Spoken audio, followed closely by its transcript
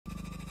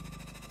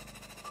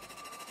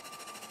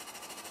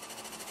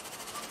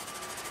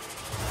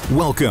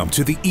Welcome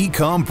to the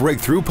Ecomm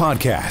Breakthrough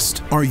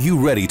Podcast. Are you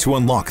ready to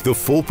unlock the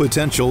full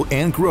potential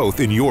and growth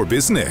in your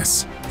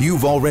business?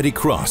 You've already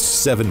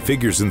crossed 7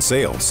 figures in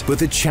sales, but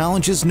the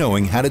challenge is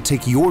knowing how to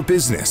take your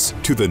business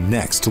to the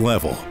next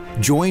level.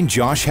 Join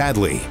Josh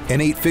Hadley, an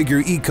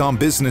 8-figure e-com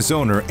business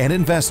owner and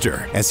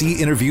investor, as he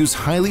interviews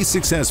highly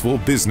successful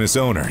business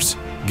owners.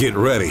 Get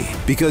ready,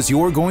 because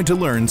you're going to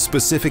learn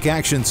specific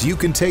actions you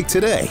can take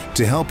today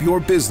to help your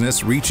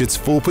business reach its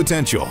full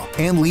potential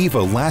and leave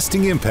a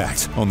lasting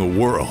impact on the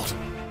world.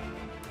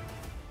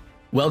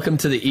 Welcome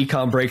to the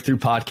Ecomm Breakthrough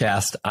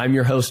Podcast. I'm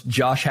your host,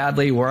 Josh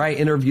Hadley, where I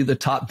interview the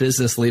top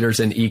business leaders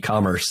in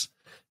e-commerce.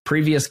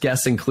 Previous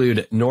guests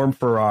include Norm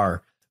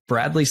Farrar,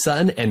 Bradley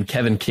Sutton, and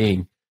Kevin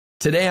King.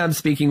 Today, I'm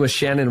speaking with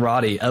Shannon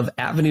Roddy of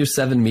Avenue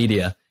 7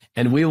 Media,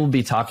 and we will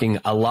be talking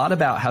a lot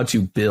about how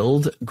to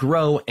build,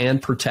 grow, and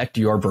protect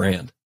your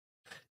brand.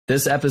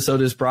 This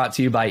episode is brought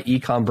to you by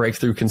Ecomm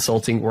Breakthrough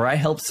Consulting, where I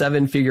help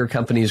 7-figure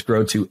companies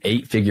grow to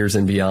 8 figures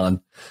and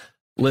beyond.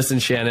 Listen,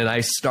 Shannon, I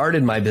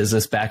started my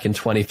business back in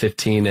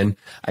 2015, and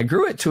I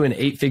grew it to an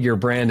 8-figure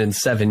brand in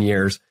 7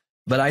 years,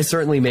 but I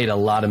certainly made a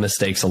lot of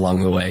mistakes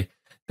along the way.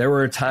 There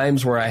were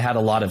times where I had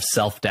a lot of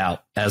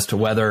self-doubt as to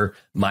whether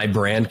my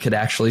brand could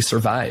actually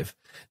survive.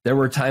 There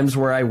were times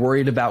where I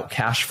worried about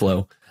cash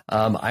flow.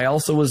 I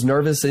also was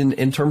nervous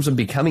in terms of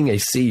becoming a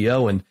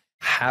CEO and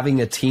having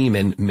a team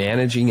and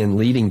managing and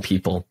leading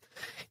people.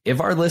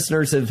 If our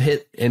listeners have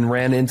hit and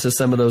ran into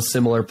some of those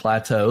similar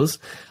plateaus,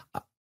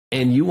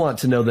 and you want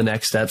to know the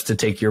next steps to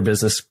take your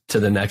business to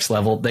the next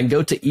level, then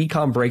go to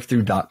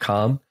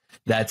ecommbreakthrough.com.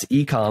 That's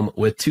Ecomm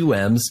with 2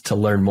 M's to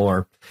learn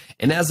more.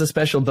 And as a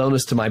special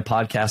bonus to my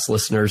podcast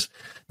listeners,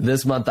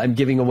 this month I'm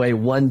giving away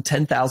one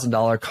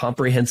 $10,000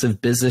 comprehensive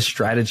business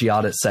strategy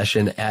audit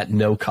session at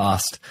no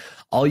cost.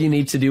 All you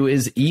need to do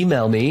is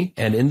email me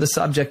and in the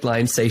subject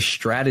line say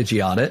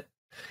strategy audit.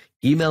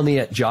 Email me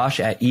at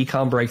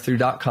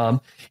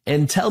josh@ecommbreakthrough.com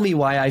and tell me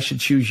why I should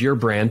choose your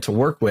brand to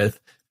work with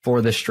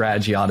for the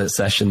strategy audit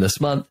session this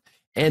month.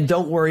 And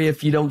don't worry,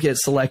 if you don't get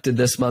selected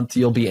this month,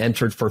 you'll be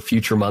entered for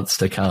future months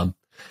to come.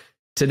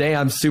 Today,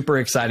 I'm super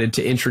excited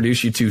to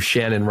introduce you to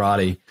Shannon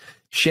Roddy.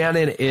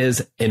 Shannon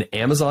is an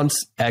Amazon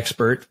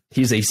expert.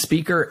 He's a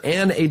speaker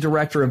and a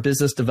director of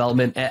business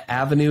development at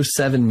Avenue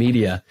 7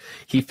 Media.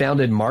 He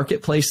founded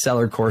Marketplace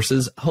Seller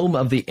Courses, home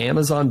of the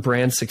Amazon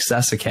Brand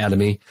Success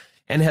Academy,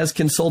 and has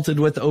consulted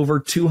with over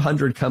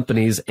 200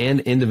 companies and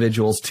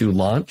individuals to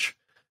launch,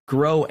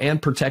 grow,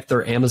 and protect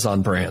their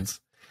Amazon brands.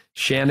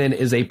 Shannon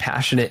is a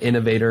passionate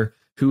innovator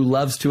who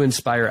loves to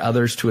inspire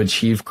others to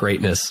achieve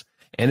greatness,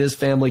 and his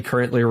family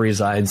currently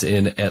resides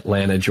in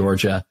Atlanta,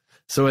 Georgia.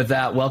 So with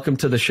that, welcome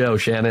to the show,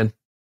 Shannon.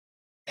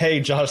 Hey,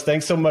 Josh,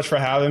 thanks so much for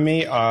having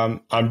me.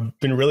 I've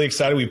been really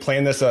excited. We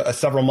planned this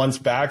several months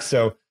back,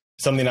 so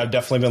something I've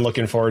definitely been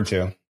looking forward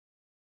to.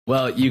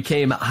 Well, you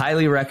came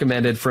highly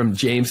recommended from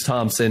James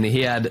Thompson.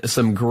 He had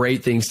some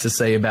great things to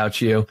say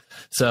about you.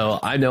 So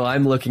I know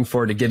I'm looking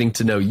forward to getting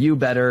to know you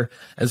better,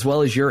 as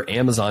well as your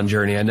Amazon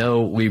journey. I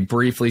know we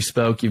briefly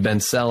spoke. You've been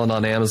selling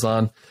on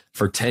Amazon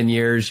for 10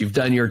 years. You've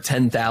done your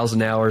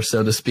 10,000 hours,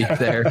 so to speak,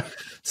 there.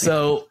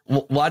 So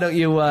why don't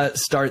you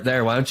start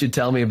there? Why don't you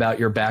tell me about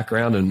your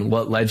background and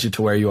what led you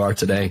to where you are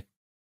today?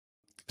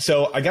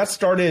 So I got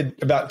started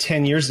about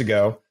 10 years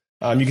ago.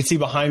 You can see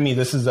behind me,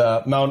 this is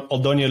Mount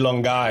Eldoña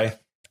Longai.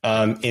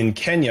 In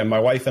Kenya. My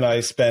wife and I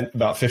spent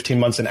about 15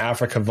 months in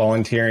Africa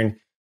volunteering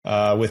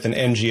with an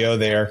NGO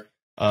there,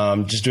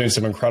 just doing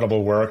some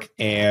incredible work.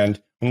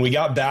 And when we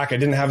got back, I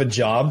didn't have a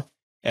job.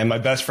 And my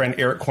best friend,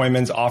 Eric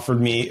Koymans, offered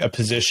me a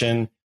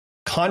position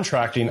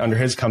contracting under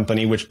his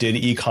company, which did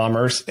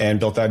e-commerce and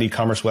built out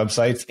e-commerce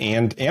websites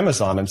and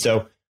Amazon. And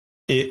so,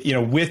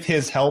 with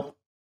his help,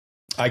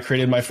 I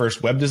created my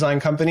first web design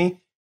company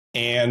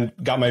and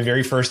got my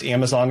very first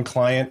Amazon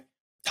client,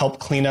 helped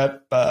clean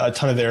up a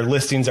ton of their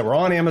listings that were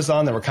on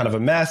Amazon that were kind of a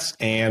mess.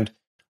 And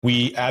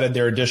we added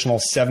their additional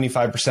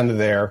 75% of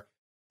their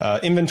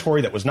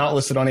inventory that was not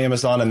listed on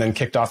Amazon, and then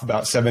kicked off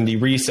about 70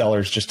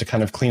 resellers just to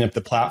kind of clean up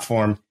the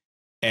platform.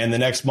 And the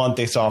next month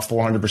they saw a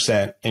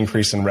 400%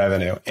 increase in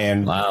revenue,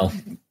 and wow,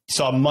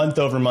 saw month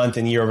over month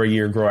and year over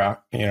year grow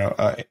out,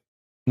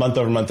 month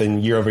over month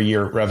and year over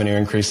year revenue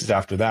increases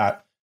after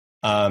that.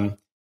 And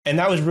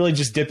that was really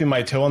just dipping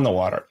my toe in the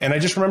water. And I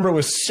just remember it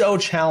was so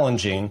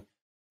challenging.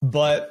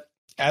 But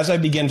as I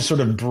began to sort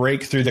of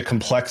break through the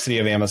complexity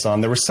of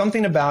Amazon, there was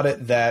something about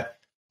it that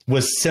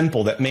was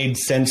simple, that made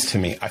sense to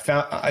me. I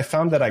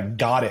found that I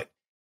got it.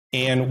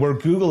 And where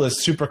Google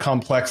is super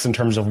complex in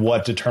terms of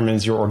what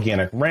determines your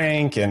organic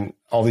rank and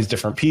all these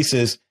different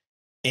pieces,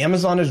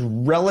 Amazon is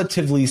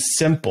relatively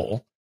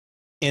simple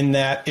in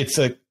that it's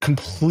a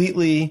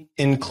completely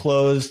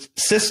enclosed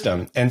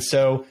system. And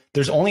so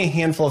there's only a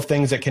handful of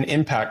things that can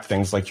impact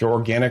things like your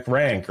organic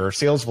rank or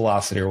sales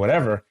velocity or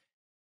whatever.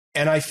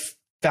 And I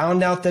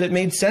found out that it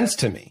made sense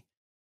to me.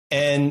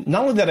 And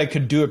not only that I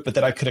could do it, but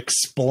that I could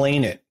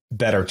explain it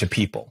better to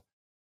people.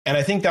 And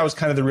I think that was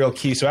kind of the real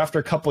key. So after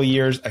a couple of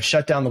years, I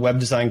shut down the web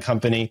design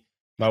company.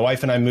 My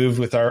wife and I moved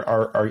with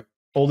our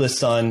oldest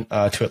son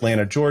to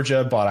Atlanta,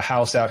 Georgia, bought a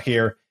house out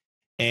here.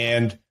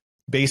 And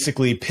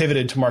basically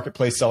pivoted to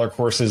marketplace seller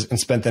courses and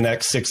spent the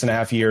next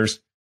 6.5 years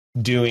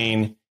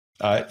doing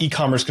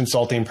e-commerce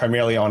consulting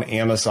primarily on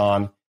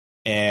Amazon,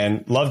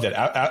 and loved it.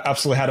 I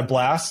absolutely had a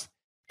blast.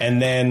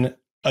 And then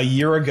a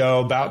year ago,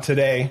 about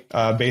today,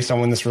 based on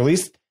when this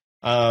released,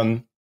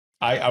 I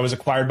was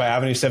acquired by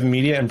Avenue 7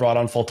 Media and brought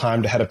on full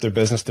time to head up their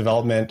business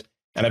development.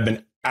 And I've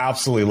been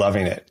absolutely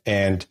loving it.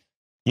 And,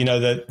 you know,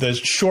 the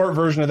short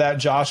version of that,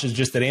 Josh, is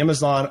just that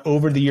Amazon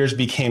over the years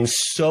became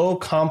so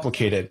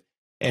complicated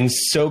and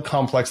so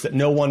complex that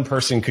no one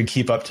person could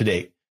keep up to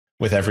date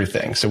with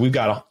everything. So we've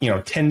got,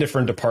 10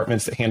 different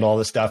departments that handle all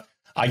this stuff.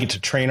 I get to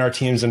train our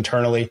teams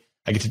internally.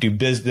 I get to do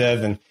biz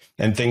dev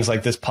and things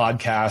like this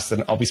podcast.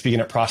 And I'll be speaking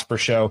at Prosper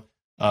Show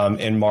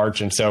in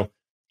March. And so,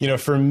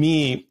 for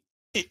me,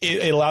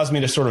 it allows me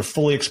to sort of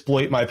fully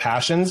exploit my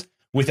passions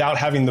without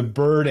having the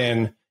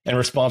burden and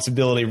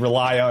responsibility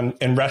rely on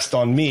and rest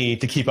on me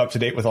to keep up to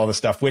date with all this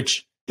stuff,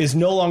 which is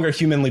no longer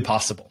humanly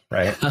possible,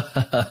 right?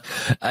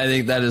 I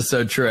think that is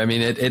so true. I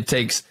mean, it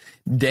takes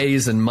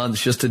days and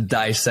months just to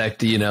dissect,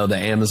 the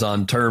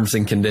Amazon terms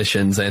and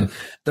conditions, and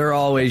they're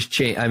always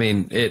changing. I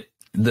mean,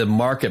 the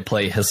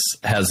marketplace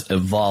has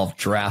evolved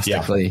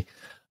drastically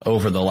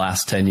over the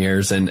last 10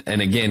 years. And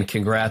again,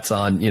 congrats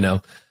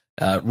on,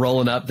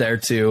 rolling up there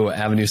to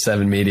Avenue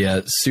 7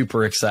 Media.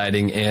 Super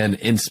exciting and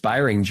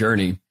inspiring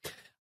journey.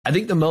 I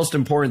think the most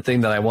important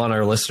thing that I want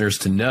our listeners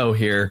to know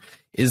here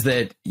is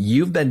that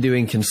you've been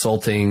doing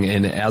consulting,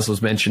 and as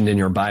was mentioned in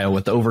your bio,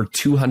 with over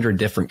 200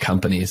 different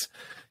companies.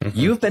 Mm-hmm.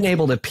 You've been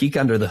able to peek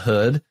under the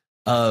hood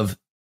of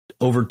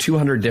over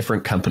 200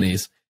 different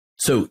companies.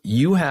 So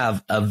you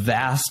have a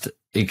vast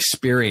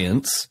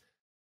experience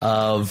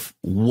of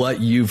what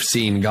you've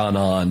seen gone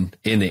on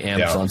in the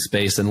Amazon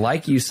space. And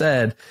like you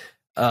said,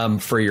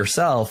 for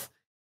yourself,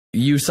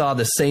 you saw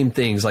the same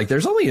things. Like,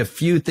 there's only a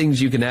few things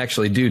you can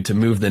actually do to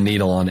move the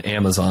needle on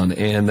Amazon,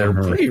 and they're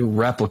pretty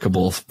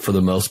replicable for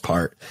the most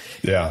part.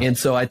 Yeah. And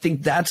so I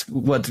think that's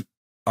what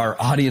our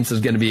audience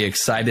is going to be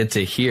excited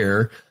to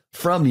hear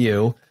from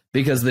you,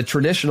 because the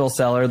traditional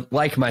seller,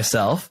 like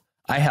myself,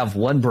 I have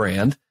one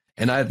brand,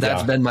 and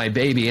that's been my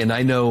baby, and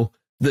I know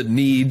the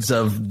needs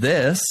of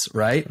this,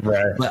 right?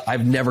 But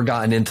I've never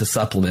gotten into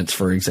supplements,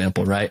 for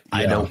example, right?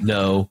 I don't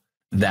know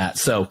that.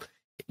 So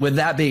with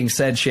that being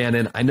said,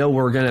 Shannon, I know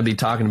we're going to be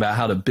talking about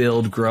how to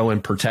build, grow,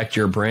 and protect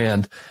your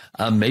brand.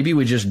 Maybe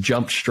we just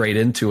jump straight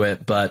into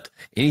it, but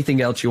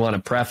anything else you want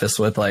to preface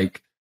with,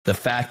 like the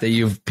fact that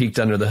you've peeked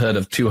under the hood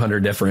of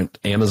 200 different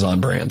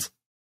Amazon brands?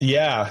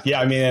 Yeah.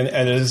 I mean, and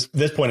at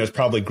this point, it's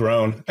probably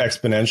grown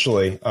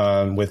exponentially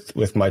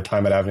with my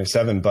time at Avenue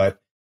 7. But,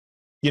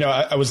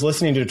 I was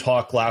listening to a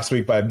talk last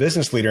week by a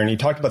business leader, and he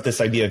talked about this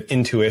idea of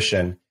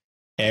intuition.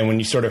 And when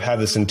you sort of have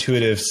this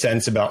intuitive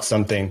sense about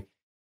something,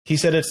 he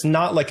said it's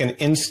not like an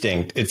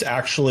instinct. It's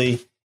actually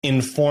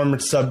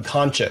informed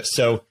subconscious.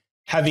 So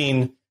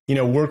having,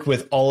 worked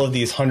with all of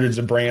these hundreds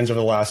of brands over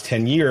the last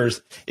 10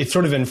 years, it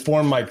sort of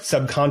informed my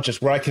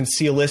subconscious, where I can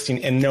see a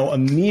listing and know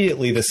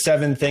immediately the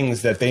 7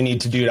 things that they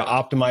need to do to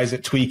optimize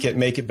it, tweak it,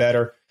 make it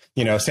better.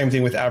 Same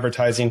thing with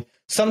advertising.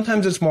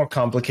 Sometimes it's more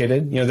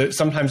complicated.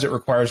 Sometimes it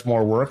requires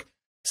more work.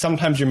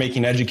 Sometimes you're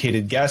making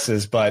educated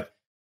guesses, but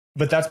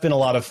that's been a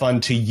lot of fun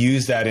to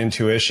use that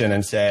intuition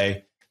and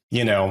say,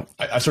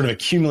 I sort of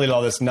accumulated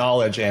all this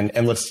knowledge,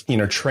 and let's,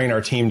 train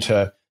our team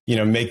to,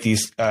 make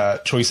these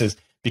choices,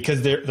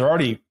 because they're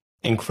already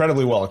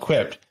incredibly well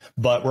equipped,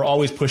 but we're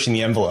always pushing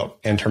the envelope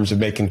in terms of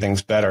making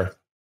things better.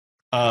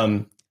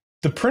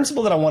 The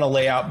principle that I want to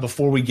lay out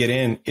before we get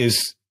in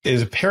is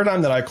a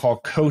paradigm that I call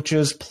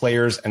coaches,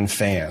 players, and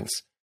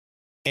fans.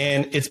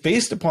 And it's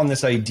based upon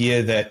this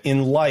idea that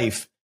in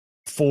life,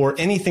 for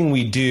anything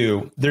we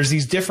do, there's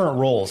these different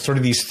roles, sort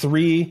of these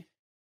 3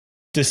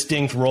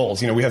 distinct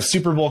roles. We have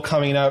Super Bowl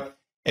coming up.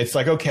 It's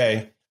like,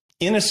 okay,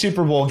 in a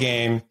Super Bowl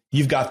game,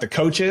 you've got the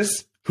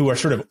coaches who are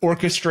sort of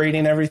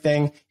orchestrating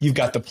everything. You've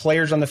got the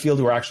players on the field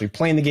who are actually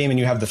playing the game, and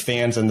you have the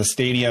fans and the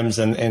stadiums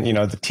and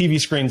the TV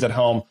screens at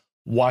home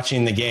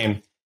watching the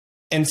game.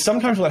 And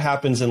sometimes what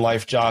happens in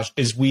life, Josh,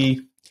 is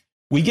we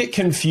get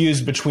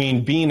confused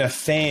between being a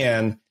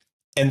fan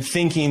and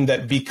thinking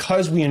that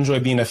because we enjoy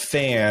being a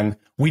fan,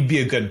 we'd be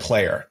a good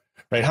player,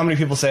 right? How many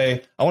people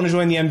say, I want to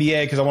join the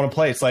NBA because I want to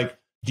play? It's like,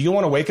 do you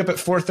want to wake up at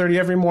 4:30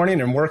 every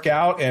morning and work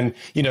out and,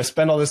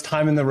 spend all this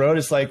time in the road?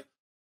 It's like,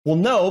 well,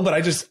 no, but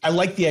I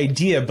like the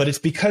idea, but it's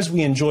because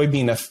we enjoy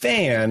being a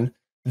fan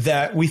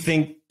that we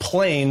think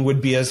playing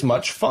would be as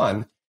much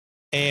fun.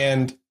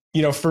 And,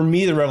 for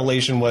me, the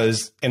revelation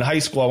was in high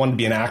school, I wanted to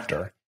be an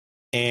actor,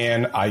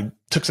 and I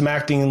took some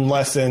acting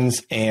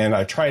lessons, and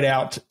I tried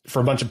out for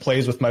a bunch of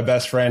plays with my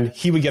best friend.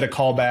 He would get a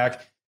call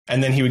back,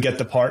 and then he would get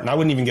the part, and I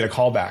wouldn't even get a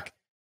call back.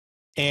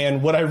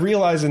 And what I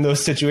realized in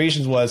those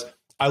situations was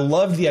I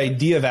loved the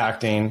idea of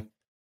acting,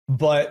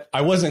 but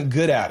I wasn't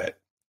good at it.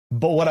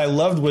 But what I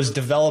loved was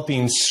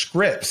developing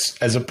scripts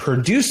as a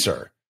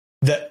producer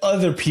that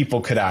other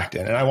people could act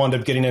in. And I wound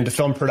up getting into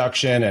film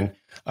production, and,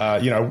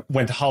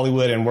 went to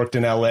Hollywood and worked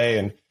in LA,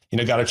 and,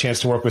 got a chance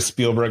to work with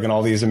Spielberg and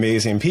all these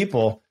amazing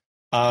people.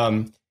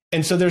 And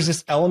And so there's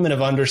this element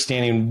of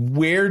understanding,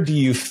 where do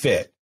you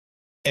fit?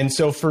 And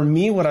so for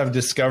me, what I've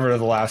discovered over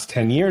the last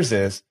 10 years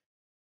is,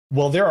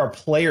 well, there are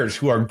players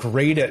who are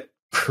great at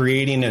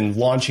creating and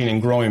launching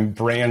and growing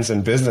brands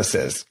and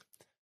businesses.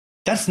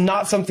 That's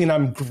not something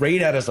I'm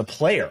great at as a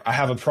player. I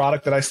have a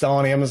product that I sell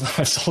on Amazon.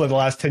 I've sold it the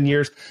last 10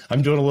 years.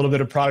 I'm doing a little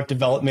bit of product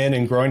development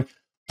and growing.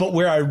 But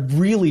where I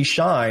really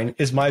shine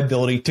is my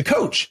ability to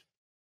coach.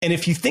 And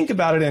if you think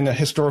about it in a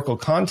historical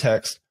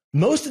context,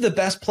 most of the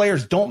best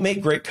players don't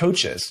make great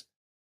coaches.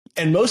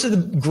 And most of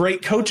the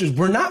great coaches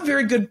were not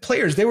very good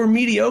players. They were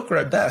mediocre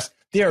at best.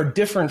 They are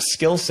different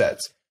skill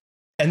sets.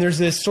 And there's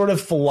this sort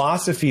of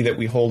philosophy that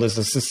we hold as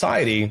a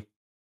society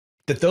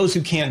that those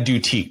who can't do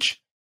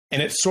teach.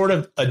 And it's sort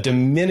of a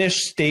diminished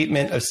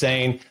statement of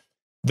saying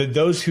that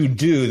those who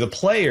do, the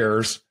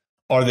players,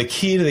 are the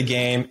key to the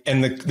game.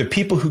 And the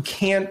people who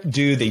can't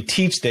do, they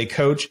teach, they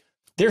coach,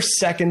 they're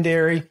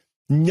secondary.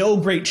 No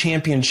great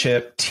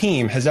championship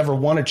team has ever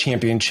won a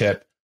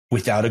championship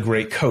without a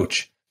great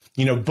coach.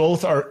 You know,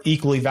 both are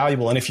equally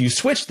valuable. And if you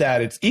switch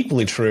that, it's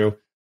equally true.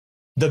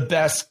 The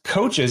best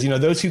coaches, you know,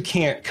 those who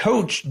can't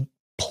coach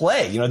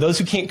play, you know, those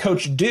who can't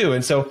coach do.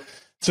 And so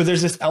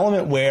there's this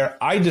element where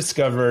I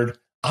discovered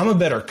I'm a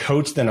better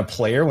coach than a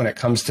player when it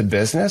comes to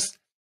business.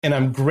 And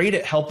I'm great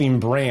at helping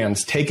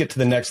brands take it to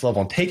the next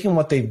level and taking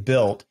what they've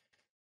built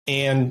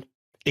and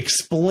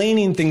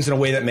explaining things in a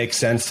way that makes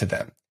sense to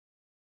them.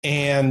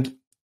 And,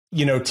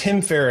 you know,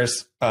 Tim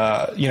Ferriss,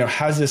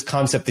 has this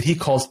concept that he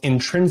calls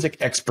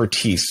intrinsic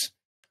expertise,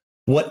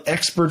 what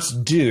experts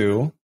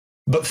do,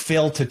 but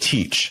fail to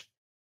teach.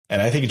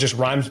 And I think it just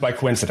rhymes by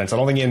coincidence. I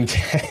don't think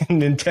he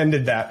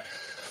intended that.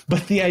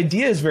 But the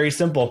idea is very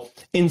simple.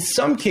 In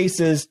some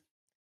cases,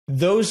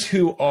 those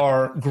who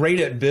are great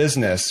at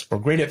business or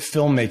great at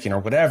filmmaking or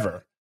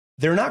whatever,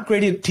 they're not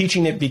great at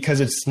teaching it because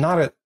it's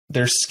not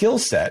their skill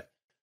set.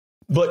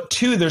 But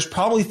two, there's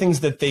probably things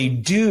that they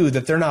do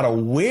that they're not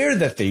aware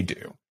that they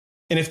do.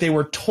 And if they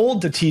were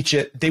told to teach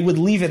it, they would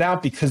leave it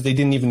out because they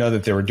didn't even know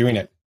that they were doing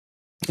it.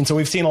 And so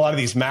we've seen a lot of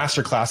these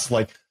master classes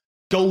like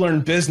go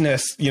learn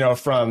business,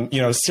 from,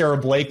 Sarah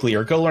Blakely,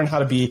 or go learn how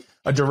to be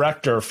a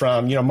director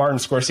from, Martin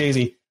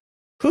Scorsese.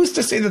 Who's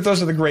to say that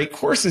those are the great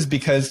courses?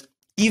 Because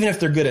even if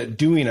they're good at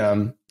doing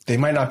them, they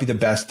might not be the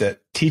best at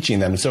teaching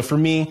them. So for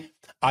me,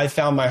 I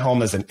found my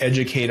home as an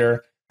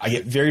educator. I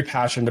get very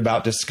passionate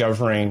about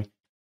discovering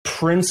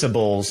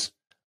principles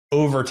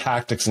over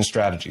tactics and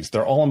strategies.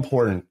 They're all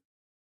important.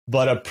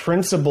 But a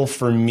principle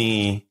for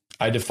me,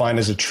 I define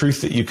as a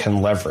truth that you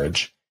can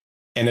leverage.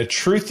 And a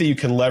truth that you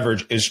can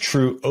leverage is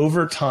true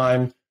over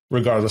time,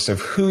 regardless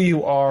of who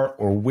you are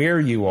or where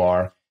you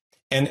are.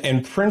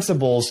 And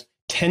principles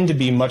tend to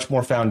be much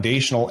more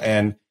foundational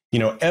and,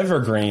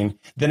 evergreen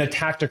than a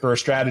tactic or a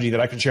strategy that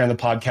I could share on the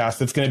podcast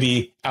that's going to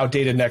be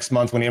outdated next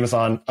month when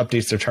Amazon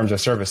updates their terms of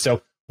service.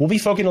 So we'll be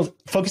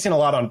focusing a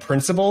lot on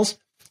principles,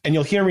 and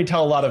you'll hear me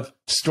tell a lot of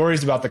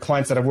stories about the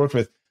clients that I've worked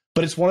with.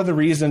 But it's one of the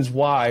reasons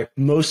why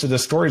most of the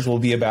stories will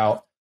be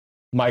about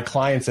my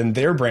clients and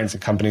their brands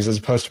and companies as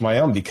opposed to my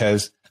own,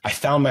 because I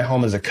found my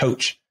home as a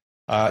coach,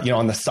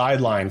 on the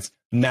sidelines,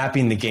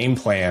 mapping the game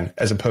plan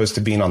as opposed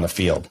to being on the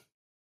field.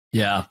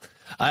 Yeah,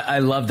 I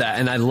love that.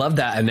 And I love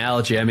that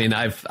analogy. I mean,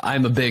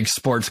 I'm a big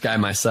sports guy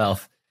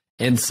myself.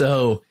 And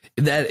so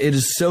that it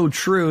is so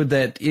true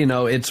that,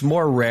 it's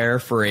more rare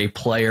for a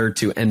player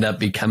to end up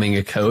becoming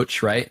a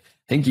coach, right?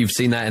 I think you've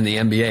seen that in the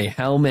NBA.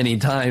 How many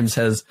times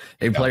has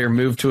a player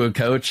moved to a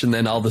coach and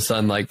then all of a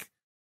sudden,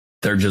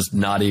 they're just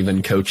not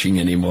even coaching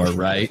anymore,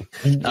 right?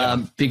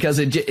 Because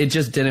it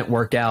just didn't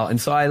work out. And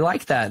so I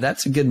like that.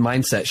 That's a good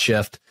mindset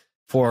shift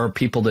for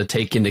people to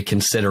take into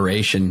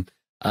consideration,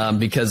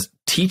 because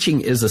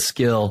teaching is a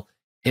skill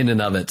in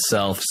and of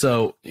itself.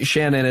 So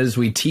Shannon, as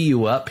we tee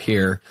you up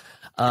here,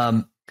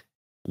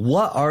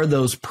 what are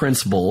those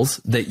principles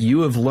that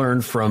you have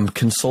learned from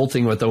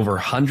consulting with over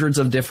hundreds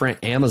of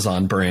different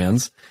Amazon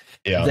brands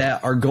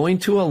that are going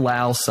to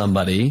allow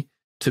somebody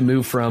to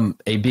move from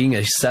being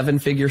a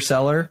 7-figure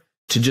seller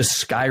to just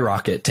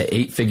skyrocket to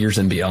 8 figures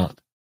and beyond?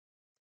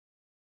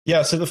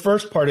 Yeah. So the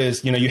first part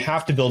is, you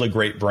have to build a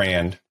great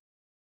brand.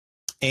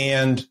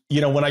 And,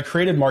 when I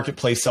created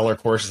marketplace seller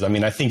courses,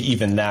 I think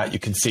even that you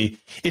can see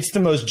it's the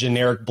most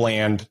generic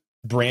brand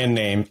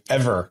name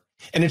ever.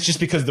 And it's just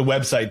because the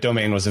website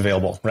domain was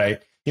available,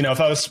 right?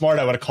 If I was smart,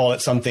 I would have called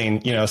it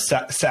something,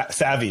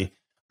 savvy.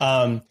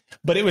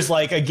 But it was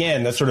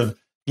again, that sort of,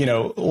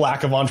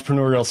 lack of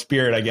entrepreneurial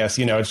spirit, I guess,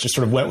 it's just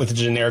sort of went with a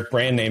generic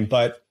brand name.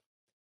 But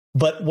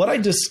what I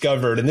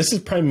discovered, and this is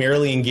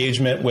primarily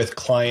engagement with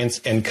clients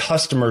and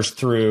customers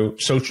through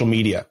social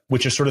media,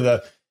 which is sort of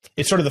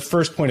the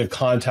first point of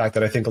contact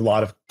that I think a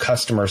lot of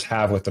customers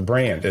have with the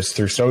brand is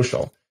through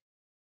social,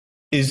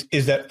 is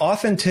that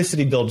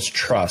authenticity builds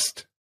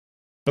trust,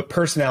 but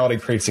personality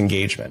creates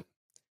engagement.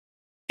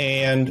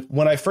 And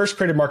when I first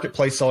created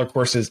marketplace seller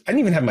courses, I didn't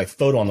even have my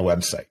photo on the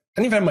website.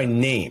 I didn't even have my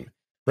name,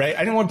 right? I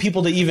didn't want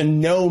people to even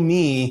know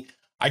me.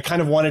 I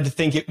kind of wanted to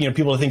think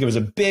people to think it was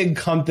a big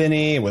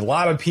company with a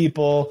lot of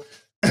people.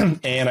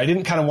 And I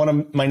didn't kind of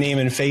want my name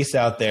and face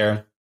out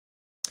there.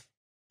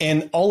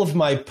 And all of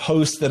my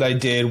posts that I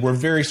did were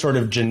very sort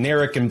of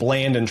generic and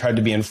bland and tried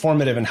to be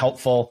informative and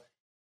helpful.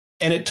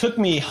 And it took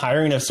me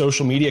hiring a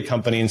social media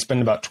company and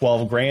spending about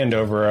 12 grand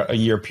over a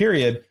year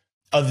period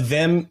of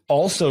them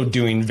also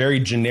doing very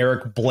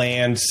generic,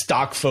 bland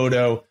stock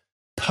photo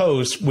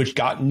posts, which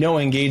got no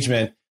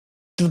engagement,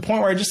 to the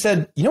point where I just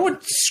said, you know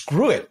what,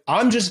 screw it.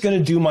 I'm just going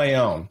to do my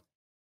own.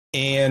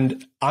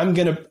 And I'm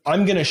going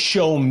to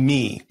show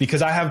me,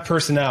 because I have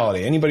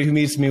personality. Anybody who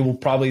meets me will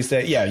probably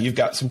say, yeah, you've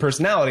got some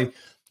personality.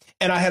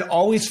 And I had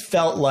always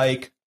felt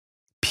like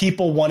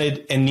people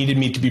wanted and needed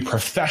me to be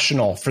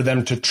professional for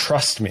them to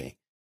trust me.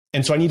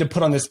 And so I need to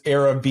put on this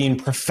air of being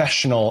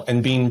professional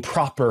and being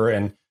proper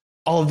and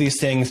all of these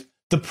things.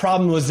 The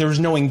problem was there was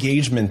no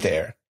engagement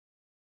there.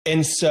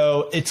 And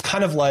so it's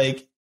kind of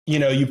like, you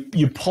know,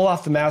 you pull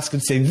off the mask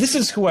and say, this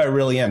is who I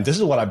really am. This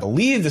is what I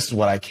believe. This is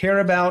what I care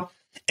about.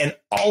 And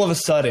all of a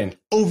sudden,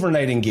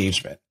 overnight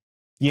engagement.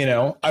 You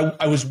know,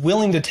 I was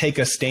willing to take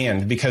a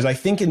stand, because I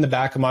think in the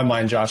back of my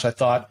mind, Josh, I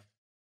thought,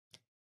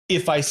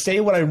 if I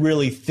say what I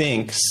really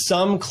think,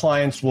 some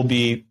clients will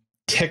be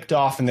ticked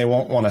off and they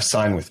won't want to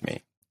sign with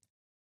me.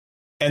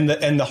 And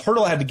the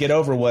hurdle I had to get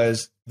over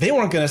was they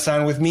weren't going to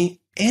sign with me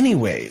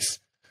anyways.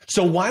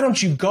 So why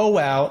don't you go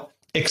out,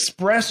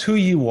 express who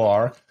you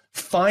are,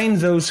 find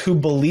those who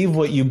believe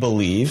what you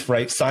believe,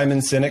 right? Simon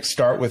Sinek,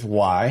 start with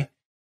why,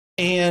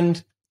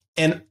 and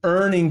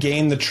earn and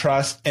gain the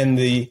trust and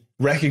the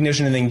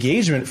recognition and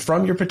engagement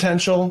from your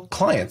potential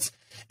clients.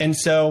 And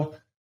so,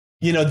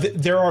 you know,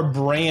 there are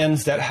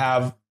brands that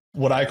have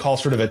what I call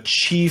sort of a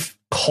chief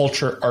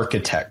culture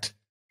architect,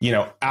 you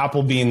know,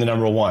 Apple being the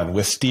number one,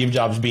 with Steve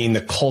Jobs being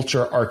the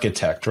culture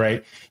architect,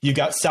 right? You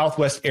got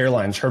Southwest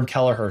Airlines, Herb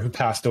Kelleher, who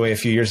passed away a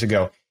few years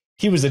ago.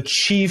 He was a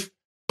chief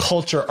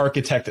culture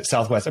architect at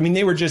Southwest. I mean,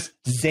 they were just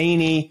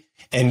zany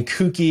and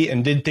kooky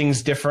and did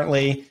things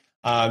differently.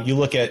 You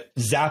look at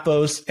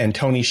Zappos and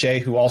Tony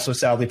Hsieh, who also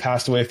sadly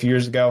passed away a few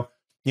years ago,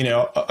 you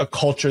know, a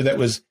culture that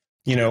was,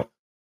 you know,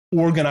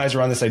 organized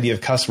around this idea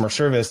of customer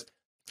service.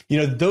 You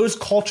know, those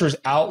cultures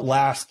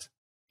outlast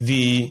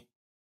the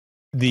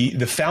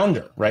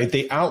founder, right?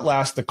 They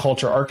outlast the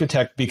culture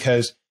architect,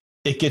 because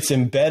it gets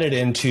embedded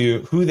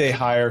into who they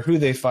hire, who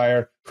they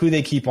fire, who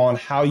they keep on,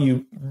 how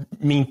you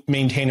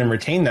maintain and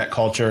retain that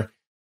culture.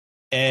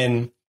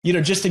 And, you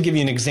know, just to give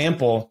you an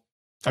example,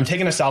 I'm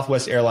taking a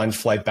Southwest Airlines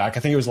flight back. I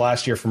think it was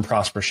last year from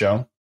Prosper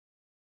Show.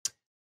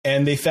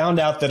 And they found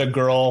out that a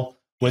girl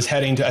was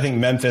heading to, I think,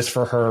 Memphis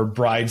for her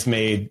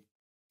bridesmaid,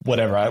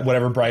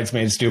 whatever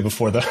bridesmaids do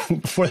before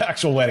the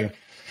actual wedding.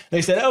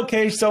 They said,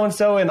 okay,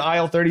 so-and-so in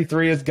aisle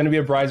 33 is going to be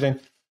a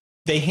bridesmaid.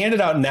 They handed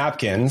out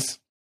napkins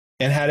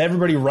and had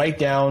everybody write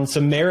down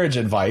some marriage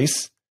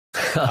advice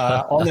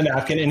on the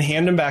napkin and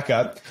hand them back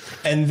up.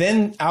 And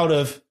then out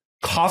of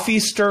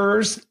coffee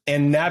stirrers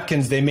and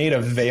napkins, they made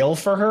a veil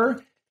for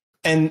her.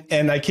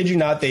 And I kid you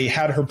not, they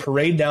had her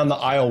parade down the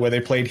aisle where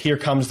they played Here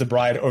Comes the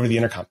Bride over the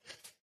intercom.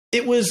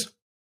 It was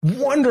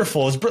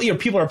wonderful. It was brilliant. You know,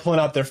 people are pulling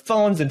out their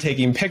phones and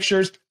taking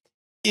pictures.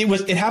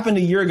 It happened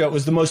a year ago. It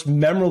was the most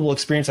memorable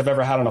experience I've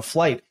ever had on a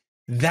flight.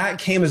 That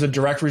came as a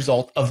direct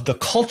result of the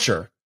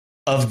culture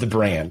of the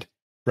brand,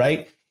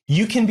 right?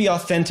 You can be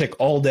authentic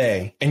all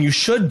day, and you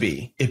should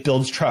be. It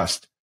builds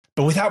trust.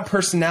 But without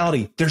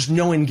personality, there's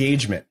no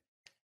engagement.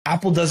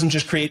 Apple doesn't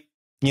just create,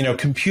 you know,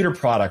 computer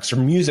products or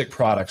music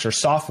products or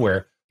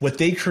software. What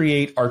they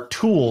create are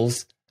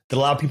tools that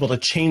allow people to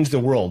change the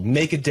world,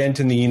 make a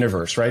dent in the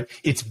universe, right?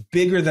 It's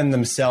bigger than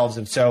themselves.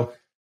 And so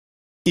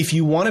if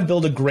you want to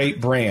build a great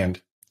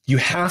brand, you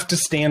have to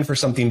stand for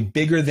something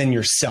bigger than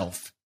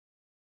yourself.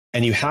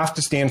 And you have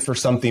to stand for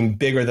something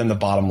bigger than the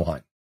bottom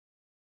line.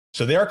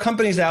 So there are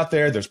companies out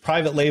there, there's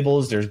private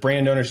labels, there's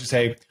brand owners who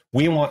say,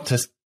 we want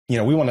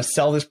to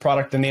sell this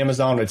product on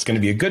Amazon. It's going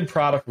to be a good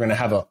product. We're going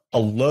to have a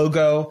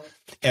logo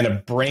and a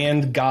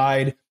brand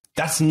guide.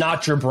 That's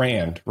not your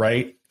brand,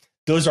 right?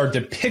 Those are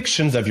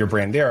depictions of your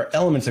brand. They are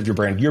elements of your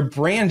brand. Your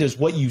brand is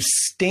what you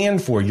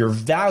stand for, your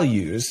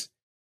values,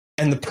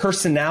 and the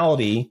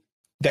personality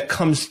that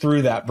comes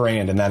through that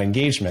brand and that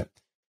engagement.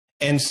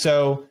 And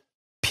so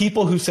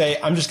people who say,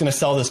 I'm just going to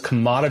sell this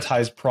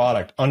commoditized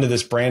product under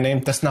this brand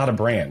name, that's not a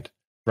brand,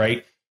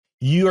 right?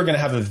 You are going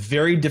to have a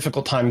very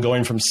difficult time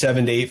going from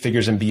 7 to 8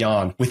 figures and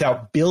beyond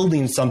without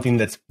building something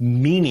that's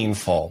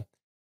meaningful.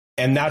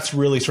 And that's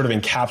really sort of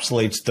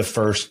encapsulates the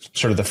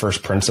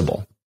first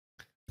principle.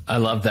 I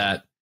love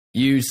that.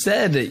 You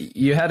said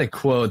you had a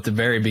quote at the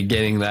very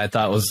beginning that I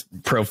thought was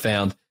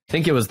profound. I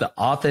think it was the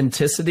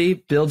authenticity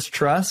builds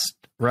trust,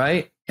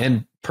 right?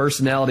 And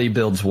personality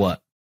builds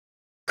what?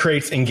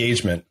 Creates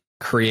engagement.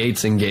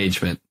 Creates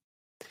engagement.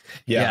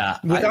 Yeah.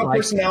 Without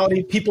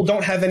personality, people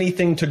don't have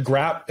anything to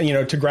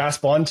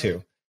grasp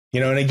onto.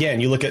 And again,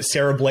 you look at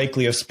Sarah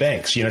Blakely of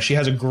Spanx. She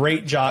has a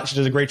great job. She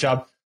does a great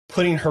job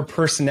putting her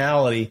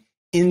personality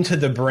into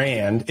the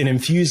brand and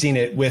infusing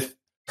it with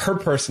her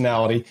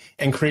personality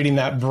and creating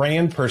that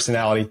brand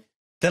personality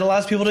that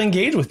allows people to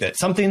engage with it.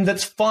 Something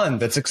that's fun,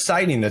 that's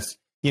exciting, that's,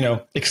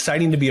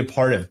 exciting to be a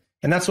part of.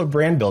 And that's what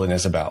brand building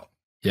is about.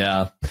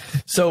 Yeah.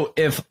 So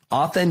if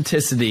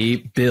authenticity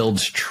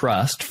builds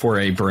trust for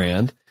a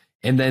brand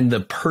and then the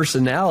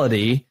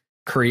personality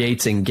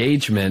creates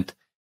engagement,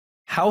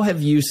 how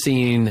have you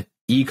seen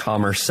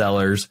e-commerce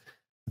sellers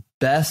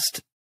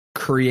best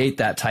create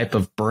that type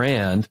of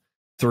brand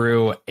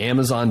through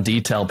Amazon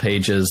detail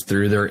pages,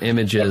 through their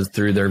images,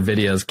 through their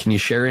videos? Can you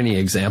share any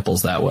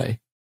examples that way?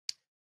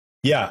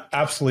 Yeah,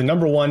 absolutely.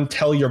 Number one,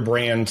 tell your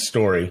brand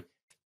story.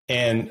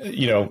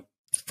 And,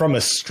 from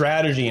a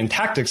strategy and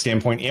tactic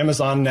standpoint,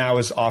 Amazon now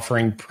is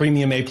offering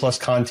premium A+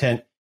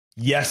 content.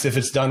 Yes, if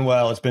it's done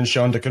well, it's been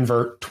shown to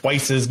convert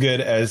twice as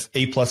good as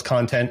A+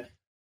 content.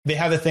 They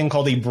have a thing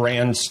called a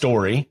brand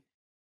story,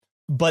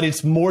 but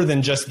it's more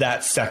than just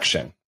that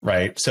section,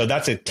 right? So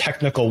that's a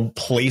technical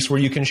place where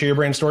you can share your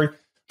brand story.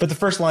 But the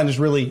first line is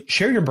really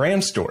share your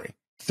brand story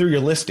through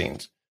your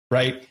listings,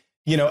 right?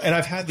 And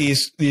I've had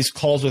these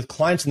calls with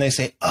clients and they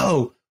say,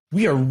 oh,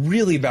 we are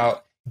really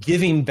about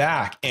giving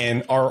back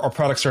and our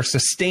products are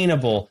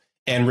sustainable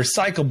and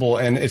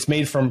recyclable and it's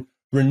made from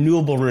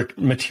renewable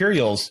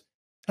materials.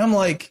 And I'm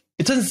like,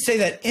 it doesn't say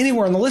that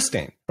anywhere on the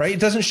listing, right? It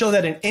doesn't show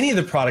that in any of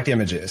the product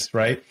images,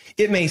 right?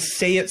 It may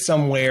say it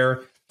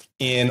somewhere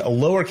in a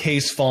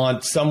lowercase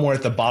font, somewhere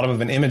at the bottom of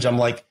an image. I'm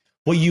like,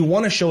 what you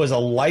want to show is a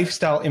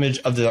lifestyle image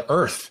of the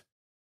earth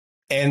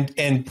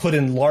and put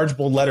in large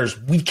bold letters,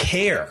 we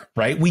care,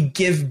 right? We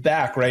give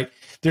back, right?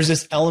 There's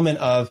this element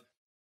of,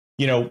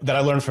 that I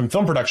learned from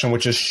film production,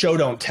 which is show,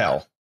 don't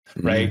tell,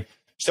 right? Mm-hmm.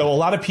 So a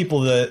lot of people,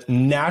 the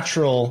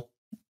natural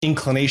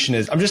inclination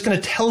is, I'm just going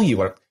to tell you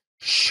what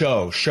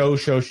show.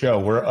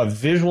 We're a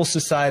visual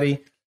society.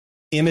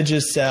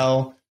 Images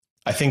sell.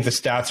 I think the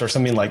stats are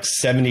something like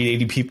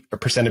 70 to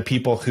 80% of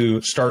people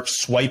who start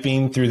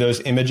swiping through those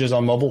images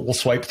on mobile will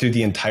swipe through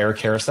the entire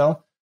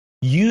carousel.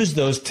 Use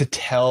those to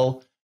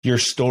tell your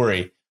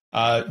story.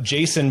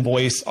 Jason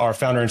Boyce, our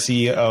founder and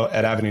CEO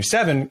at Avenue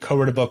 7,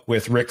 co-wrote a book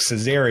with Rick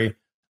Cesare,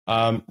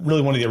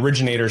 really one of the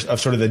originators of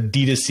sort of the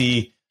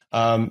D2C,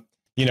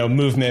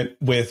 movement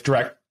with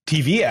direct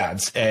TV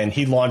ads. And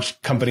he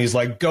launched companies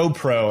like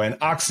GoPro and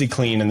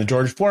OxyClean and the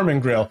George Foreman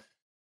grill.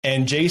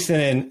 And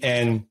Jason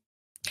and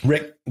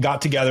Rick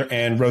got together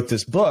and wrote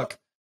this book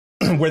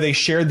where they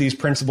shared these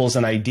principles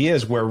and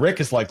ideas where Rick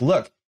is like,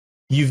 look,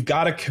 you've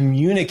got to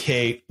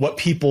communicate what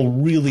people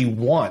really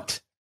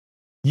want.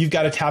 You've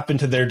got to tap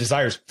into their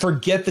desires.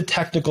 Forget the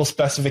technical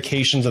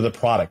specifications of the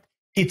product.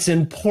 It's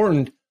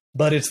important,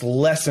 but it's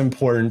less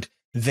important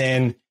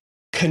than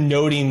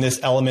connoting this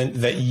element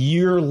that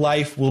your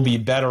life will be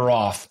better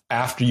off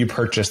after you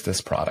purchase this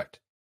product.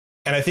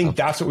 And I think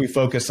that's what we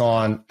focus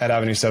on at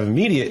Avenue 7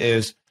 Media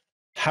is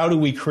how do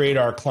we create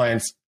our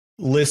clients'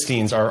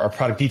 listings, our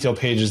product detail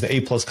pages, the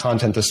A+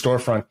 content, the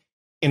storefront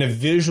in a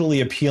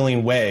visually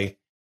appealing way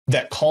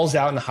that calls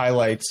out and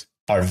highlights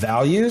our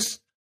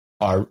values,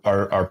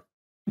 our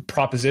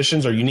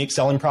propositions, our unique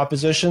selling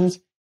propositions,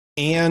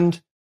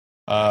 and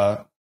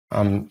I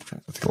think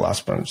the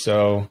last one.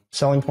 So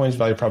selling points,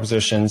 value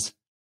propositions,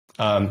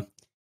 and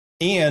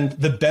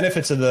the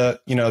benefits of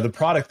the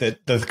product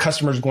that the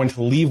customer is going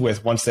to leave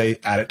with once they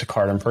add it to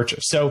cart and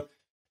purchase. So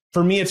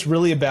for me, it's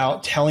really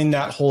about telling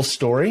that whole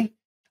story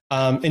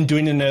and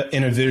doing it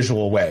in a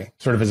visual way,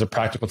 sort of as a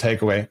practical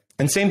takeaway.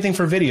 And same thing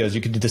for videos.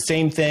 You could do the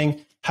same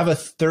thing, have a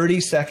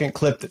 30-second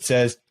clip that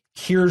says,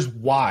 here's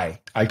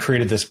why I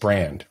created this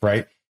brand,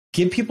 right?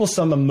 Give people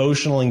some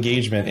emotional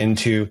engagement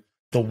into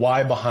the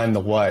why behind the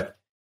what,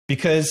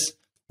 because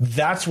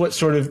that's what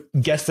sort of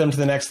gets them to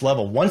the next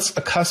level. Once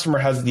a customer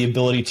has the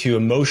ability to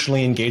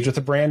emotionally engage with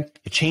a brand,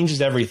 it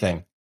changes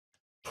everything.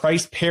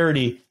 Price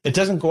parity, it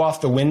doesn't go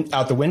out the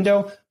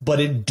window, but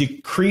it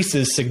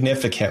decreases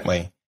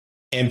significantly.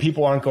 And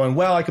people aren't going,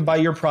 well, I could buy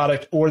your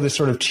product or this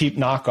sort of cheap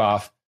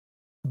knockoff,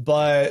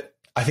 but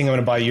I think I'm going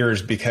to buy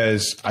yours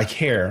because I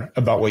care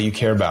about what you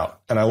care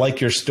about. And I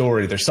like your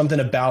story. There's something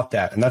about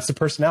that. And that's the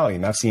personality.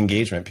 And that's the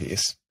engagement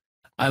piece.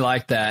 I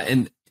like that.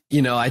 And,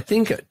 I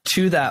think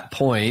to that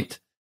point,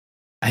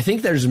 I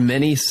think there's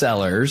many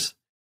sellers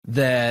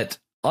that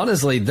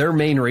honestly, their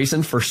main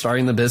reason for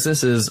starting the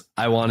business is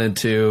I wanted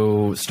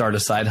to start a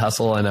side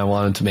hustle and I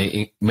wanted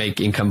to make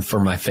income for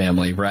my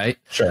family. Right.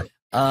 Sure.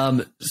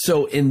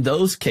 So in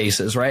those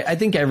cases, right, I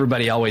think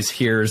everybody always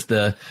hears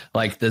the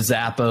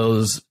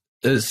Zappos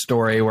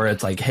story where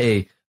it's like,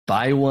 hey,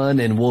 buy one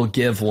and we'll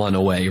give one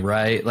away,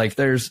 right? Like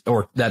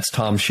that's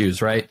Tom's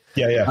shoes, right?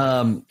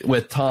 Yeah.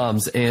 With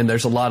Tom's, and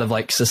there's a lot of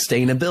like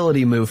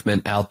sustainability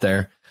movement out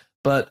there.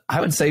 But I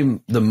would say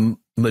the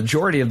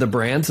majority of the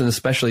brands, and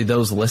especially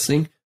those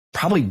listening,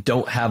 probably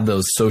don't have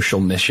those social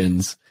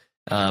missions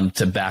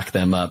to back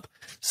them up.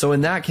 So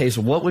in that case,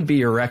 what would be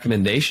your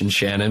recommendation,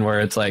 Shannon,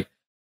 where it's like,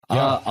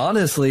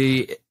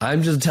 honestly,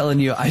 I'm just telling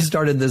you, I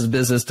started this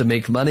business to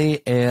make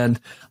money and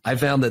I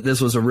found that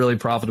this was a really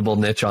profitable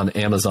niche on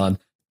Amazon.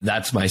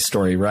 That's my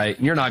story, right?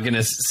 You're not going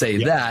to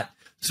say that,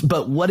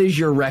 but what is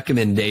your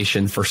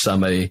recommendation for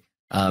somebody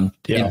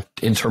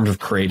in terms of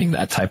creating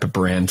that type of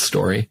brand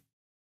story?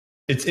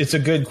 It's a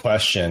good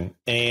question.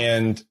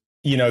 And,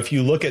 if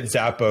you look at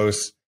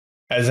Zappos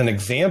as an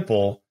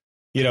example,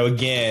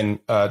 again,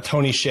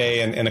 Tony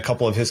Hsieh and a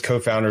couple of his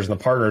co-founders and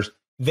the partners,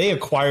 they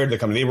acquired the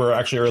company. They were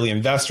actually early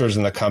investors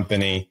in the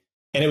company,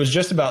 and it was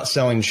just about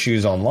selling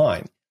shoes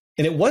online.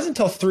 And it wasn't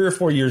until 3 or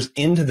 4 years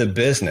into the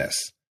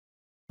business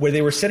where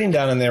they were sitting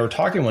down and they were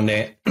talking one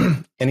day,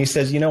 and he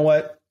says, you know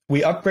what?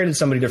 We upgraded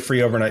somebody to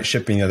free overnight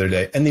shipping the other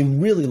day, and they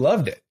really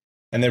loved it.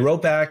 And they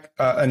wrote back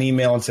an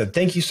email and said,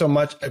 thank you so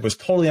much. It was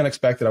totally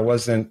unexpected. I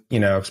wasn't,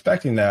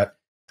 expecting that.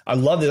 I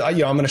love it. I'm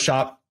going to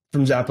shop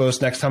from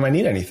Zappos next time I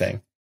need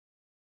anything.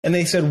 And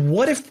they said,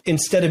 what if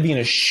instead of being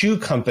a shoe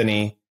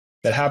company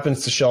that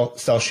happens to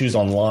sell shoes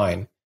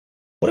online,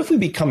 what if we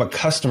become a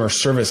customer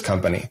service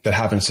company that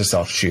happens to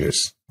sell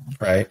shoes,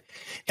 right?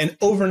 And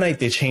overnight,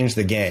 they changed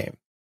the game.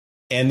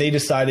 And they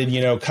decided,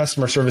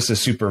 customer service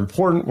is super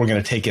important. We're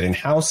going to take it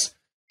in-house.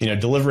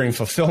 Delivering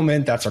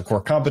fulfillment, that's our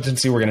core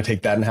competency. We're going to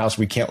take that in-house.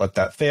 We can't let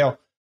that fail.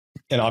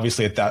 And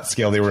obviously, at that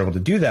scale, they were able to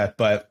do that.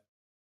 But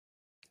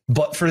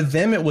for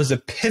them, it was a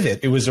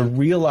pivot. It was a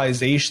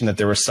realization that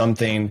there was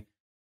something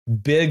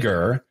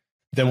bigger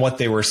than what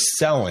they were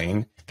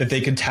selling that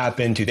they could tap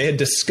into. They had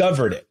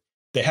discovered it.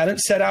 They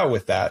hadn't set out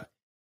with that.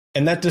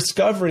 And that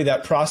discovery,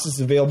 that process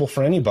is available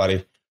for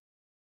anybody.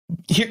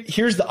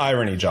 Here's the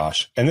irony,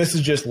 Josh, and this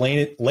is just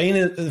laying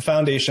the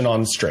foundation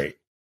on straight.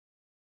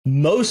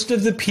 Most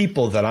of the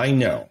people that I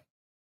know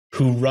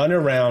who run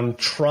around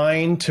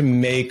trying to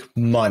make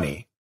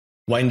money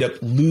wind up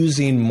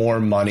losing more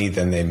money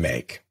than they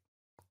make.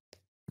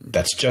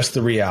 That's just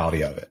the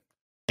reality of it.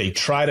 They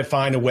try to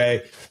find a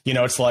way,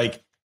 it's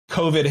like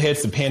COVID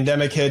hits, the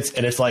pandemic hits,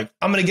 and it's like,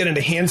 I'm going to get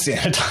into hand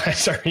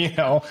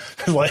sanitizer,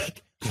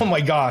 like, oh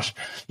my gosh,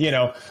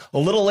 a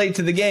little late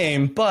to the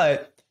game,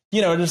 but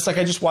just like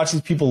I just watch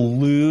these people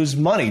lose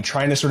money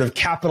trying to sort of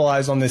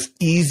capitalize on this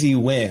easy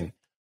win.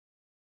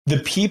 The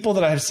people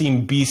that I have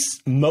seen be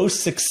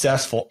most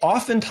successful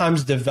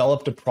oftentimes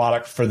developed a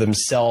product for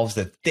themselves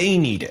that they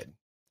needed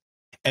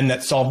and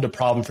that solved a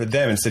problem for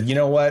them and said, you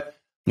know what,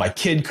 my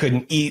kid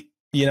couldn't eat,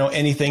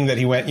 anything that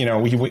he went,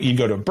 he'd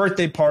go to a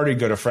birthday party,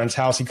 go to a friend's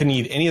house. He couldn't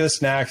eat any of the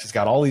snacks. He's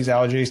got all these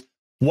allergies.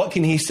 What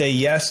can he say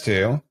yes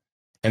to?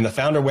 And the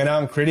founder went out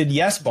and created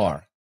Yes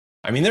Bar.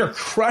 I mean, they're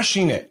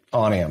crushing it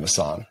on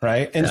Amazon,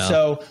 right? And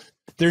so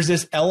there's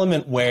this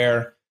element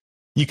where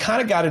you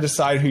kind of got to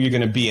decide who you're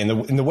going to be. And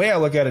the way I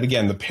look at it,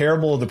 again, the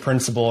parable of the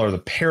principle or the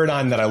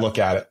paradigm that I look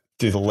at it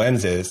through the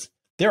lens is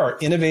there are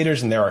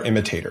innovators and there are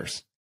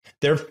imitators.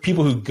 There are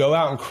people who go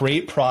out and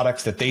create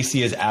products that they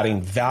see as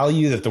adding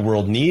value that the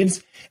world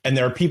needs. And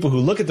there are people who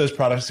look at those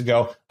products and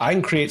go, I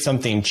can create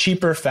something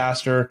cheaper,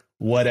 faster,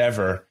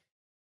 whatever.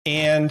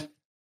 And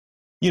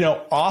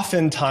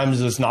oftentimes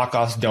those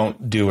knockoffs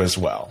don't do as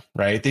well,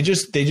 right? They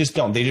just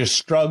don't. They just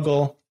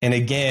struggle. And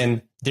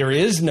again, there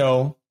is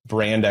no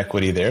brand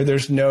equity there.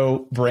 There's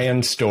no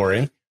brand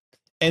story.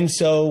 And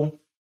so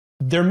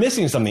they're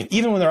missing something,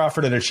 even when they're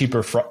offered at a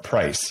cheaper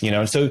price,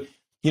 So,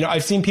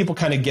 I've seen people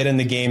kind of get in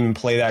the game and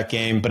play that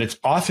game, but it's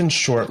often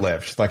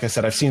short-lived. Like I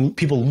said, I've seen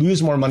people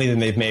lose more money than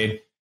they've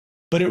made,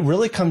 but it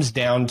really comes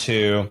down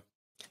to,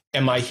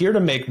 am I here to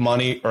make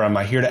money or am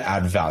I here to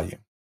add value?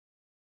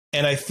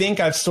 And I think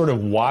I've sort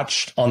of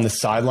watched on the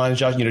sidelines,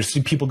 Josh,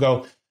 see people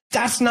go,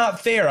 that's not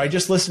fair. I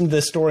just listened to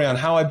this story on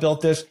how I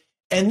built this.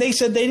 And they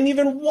said they didn't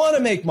even want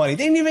to make money.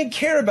 They didn't even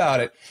care about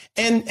it.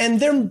 And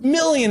they're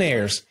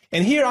millionaires.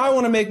 And here I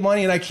want to make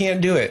money and I can't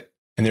do it.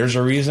 And there's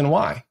a reason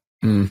why.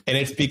 And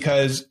it's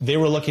because they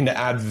were looking to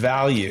add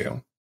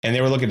value and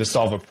they were looking to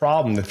solve a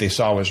problem that they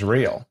saw was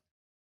real.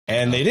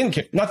 And they didn't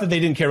care, not that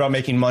they didn't care about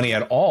making money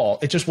at all.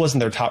 It just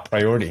wasn't their top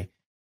priority.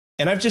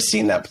 And I've just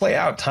seen that play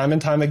out time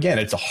and time again.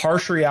 It's a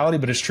harsh reality,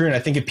 but it's true. And I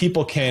think if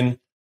people can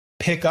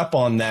pick up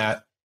on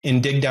that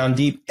and dig down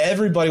deep,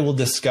 everybody will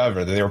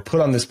discover that they were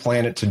put on this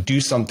planet to do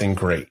something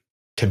great,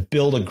 to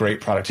build a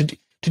great product,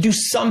 to do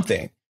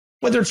something,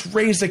 whether it's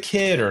raise a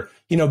kid or,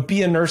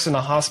 be a nurse in a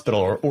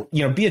hospital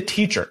or be a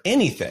teacher,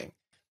 anything.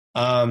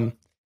 And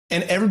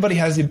everybody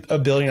has the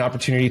ability and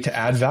opportunity to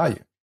add value.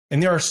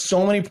 And there are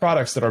so many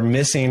products that are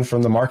missing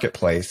from the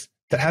marketplace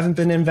that haven't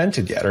been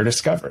invented yet or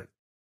discovered.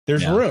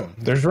 There's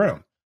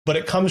room, but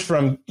it comes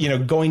from,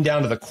 going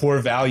down to the core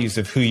values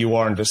of who you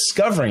are and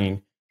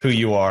discovering who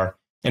you are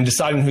and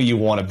deciding who you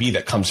want to be.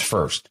 That comes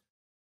first,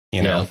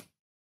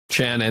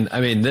 Shannon,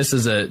 I mean, this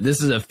is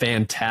a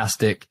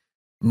fantastic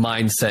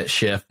mindset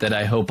shift that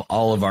I hope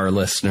all of our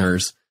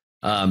listeners,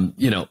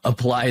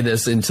 apply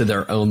this into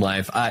their own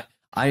life. I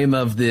am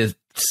of the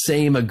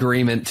same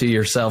agreement to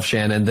yourself,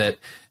 Shannon, that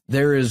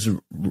there is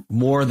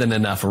more than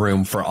enough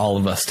room for all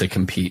of us to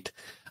compete.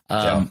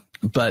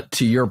 But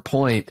to your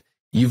point,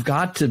 you've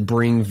got to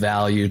bring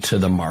value to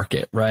the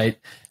market, right?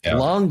 Yeah.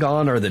 Long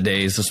gone are the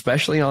days,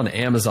 especially on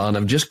Amazon,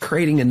 of just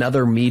creating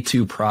another Me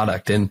Too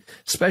product. And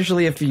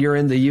especially if you're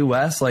in the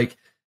US, like,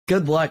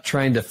 good luck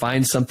trying to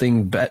find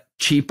something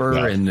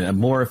cheaper and a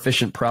more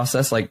efficient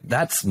process. Like,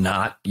 that's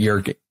not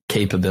your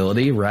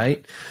capability,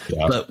 right?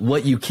 Yeah. But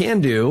what you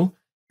can do,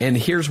 and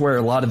here's where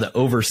a lot of the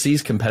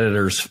overseas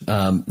competitors,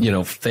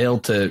 fail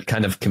to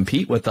kind of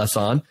compete with us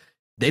on,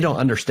 they don't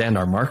understand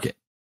our market.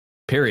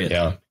 Period.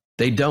 Yeah.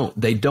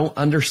 They don't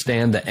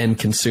understand the end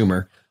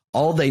consumer.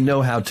 All they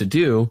know how to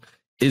do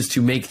is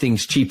to make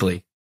things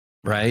cheaply,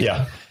 right?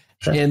 Yeah.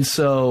 Sure. And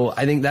so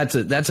I think that's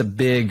a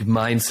big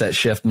mindset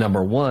shift.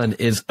 Number one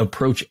is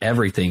approach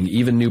everything,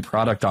 even new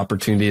product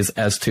opportunities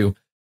as to,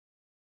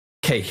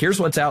 okay, here's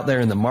what's out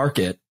there in the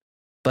market,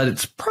 but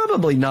it's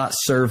probably not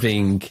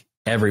serving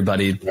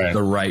everybody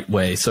the right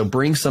way. So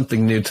bring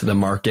something new to the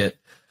market.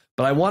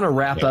 But I want to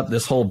wrap up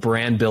this whole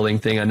brand building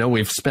thing. I know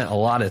we've spent a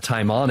lot of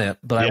time on it,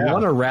 but I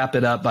want to wrap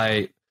it up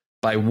by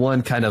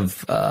one kind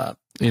of,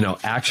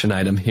 action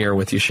item here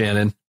with you,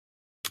 Shannon.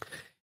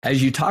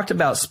 As you talked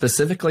about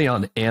specifically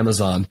on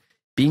Amazon,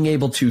 being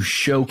able to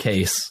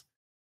showcase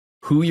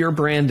who your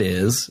brand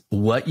is,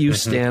 what you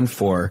stand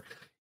for,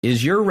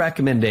 is your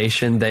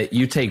recommendation that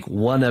you take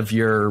one of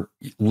your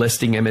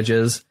listing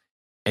images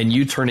and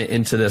you turn it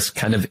into this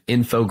kind of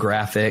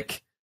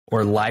infographic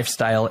or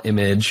lifestyle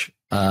image,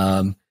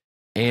 and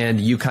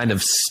you kind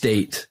of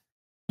state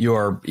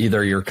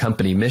either your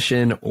company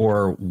mission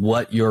or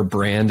what your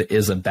brand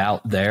is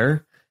about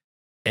there?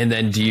 And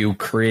then do you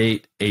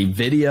create a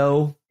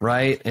video,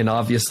 right? And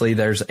obviously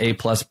there's A+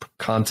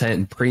 content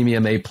and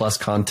premium A+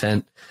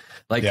 content.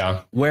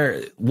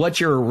 What's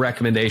your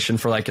recommendation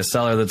for like a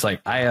seller that's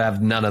like, I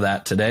have none of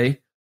that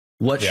today?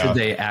 What should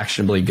they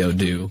actionably go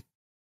do?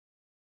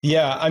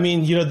 Yeah. I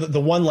mean,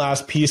 the one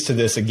last piece to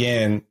this,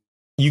 again,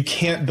 you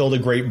can't build a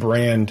great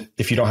brand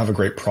if you don't have a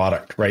great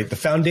product, right? The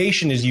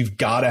foundation is you've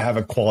got to have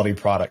a quality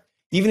product.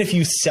 Even if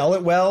you sell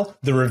it well,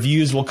 the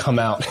reviews will come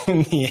out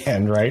in the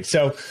end, right?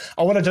 So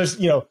I want to just,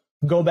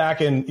 go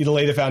back and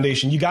lay the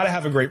foundation. You got to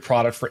have a great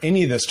product for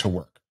any of this to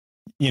work,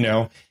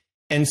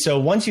 And so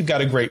once you've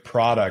got a great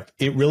product,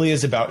 it really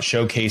is about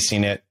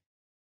showcasing it.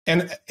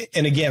 And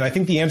again, I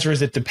think the answer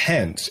is it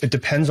depends. It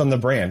depends on the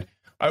brand.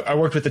 I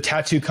worked with a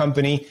tattoo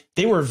company.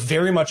 They were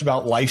very much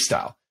about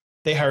lifestyle.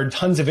 They hired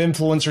tons of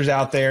influencers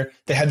out there.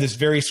 They had this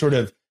very sort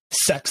of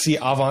sexy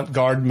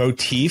avant-garde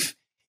motif.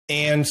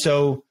 And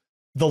so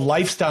the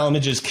lifestyle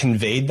images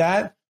conveyed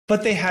that,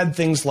 but they had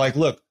things like,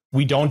 look,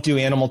 we don't do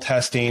animal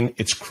testing.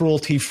 It's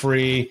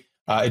cruelty-free.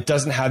 It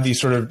doesn't have these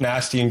sort of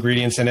nasty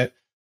ingredients in it.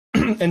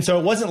 And so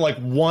it wasn't like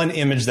one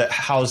image that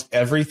housed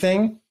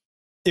everything.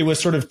 It was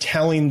sort of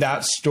telling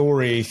that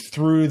story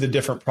through the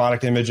different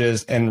product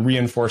images and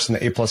reinforcing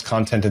the A+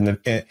 content.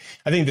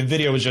 I think the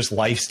video was just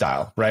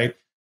lifestyle, right?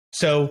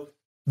 So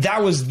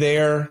that was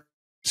their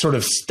sort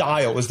of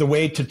style. It was the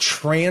way to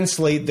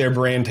translate their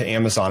brand to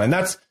Amazon. And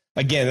that's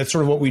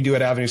sort of what we do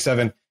at Avenue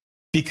 7,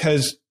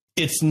 because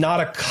it's not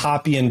a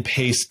copy and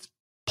paste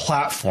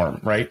platform,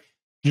 right?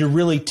 You're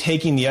really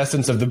taking the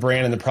essence of the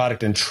brand and the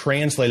product and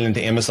translating it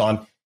into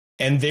Amazon.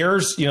 And their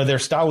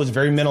style was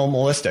very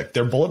minimalistic.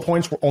 Their bullet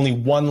points were only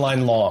one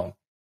line long.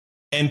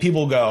 And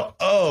people go,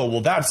 oh, well,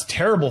 that's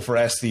terrible for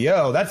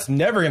SEO. That's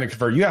never going to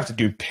convert. You have to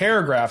do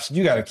paragraphs.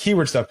 You got to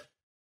keyword stuff.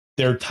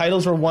 Their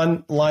titles were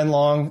one line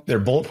long. Their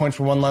bullet points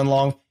were one line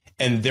long.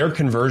 And their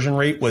conversion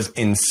rate was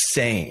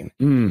insane.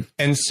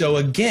 And so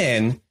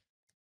again,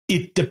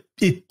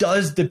 it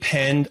does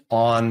depend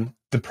on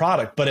the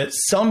product, but at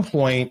some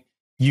point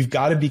you've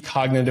got to be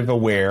cognitive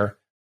aware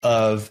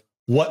of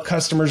what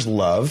customers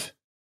love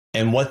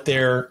and what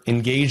they're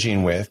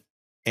engaging with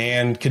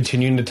and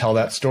continuing to tell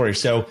that story.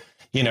 So,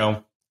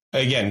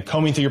 again,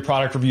 combing through your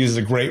product reviews is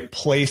a great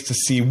place to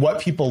see what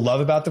people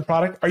love about the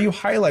product. Are you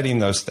highlighting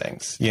those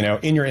things,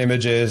 in your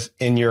images,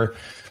 in your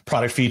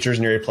product features,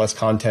 and your A+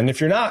 content?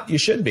 If you're not, you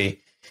should be,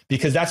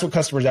 because that's what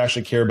customers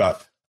actually care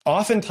about.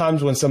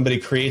 Oftentimes when somebody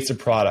creates a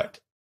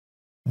product,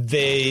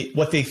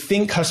 what they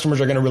think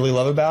customers are going to really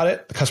love about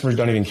it, the customers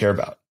don't even care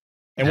about.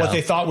 And what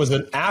they thought was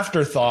an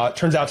afterthought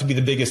turns out to be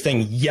the biggest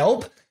thing.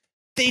 Yelp,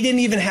 they didn't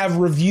even have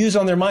reviews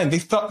on their mind. They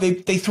thought they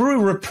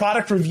threw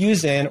product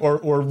reviews in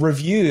or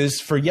reviews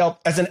for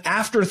Yelp as an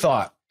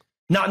afterthought,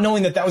 not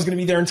knowing that was going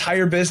to be their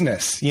entire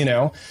business,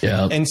 Yeah.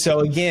 And so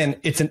again,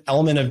 it's an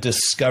element of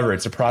discovery.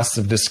 It's a process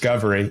of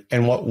discovery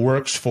and what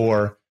works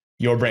for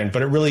your brand.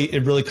 But it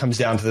really comes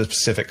down to the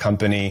specific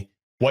company,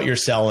 what you're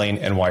selling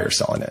and why you're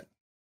selling it.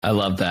 I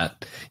love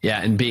that.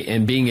 Yeah. And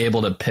being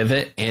able to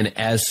pivot. And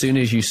as soon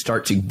as you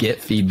start to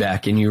get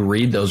feedback and you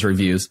read those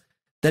reviews,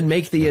 then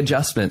make the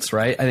adjustments,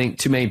 right? I think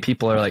too many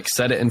people are like,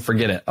 set it and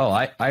forget it. Oh,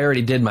 I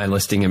already did my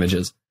listing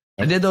images.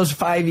 I did those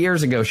 5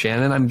 years ago,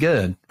 Shannon. I'm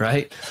good,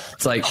 right?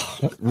 It's like,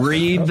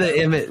 read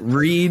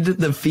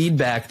the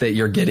feedback that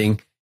you're getting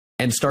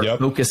and start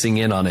focusing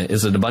in on it.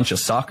 Is it a bunch of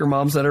soccer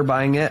moms that are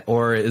buying it?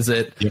 Or is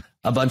it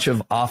a bunch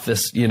of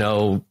office,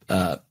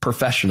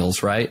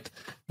 professionals, right?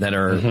 That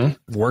are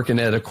working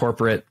at a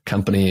corporate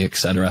company, et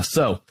cetera.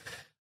 So,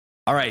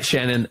 all right,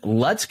 Shannon,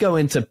 let's go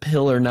into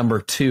pillar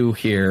number 2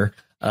 here.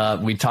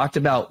 We talked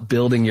about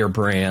building your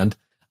brand.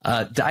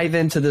 Dive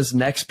into this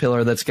next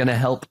pillar that's going to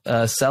help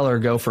a seller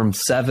go from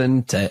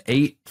 7 to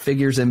 8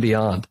 figures and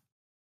beyond.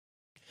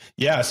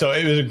 Yeah, so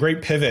it was a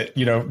great pivot,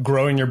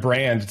 growing your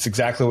brand. It's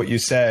exactly what you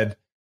said.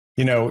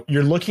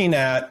 You're looking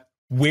at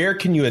where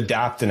can you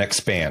adapt and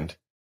expand.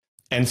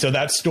 And so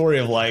that story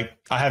of like,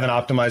 I haven't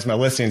optimized my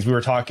listings. We were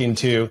talking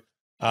to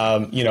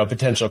a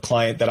potential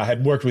client that I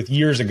had worked with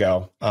years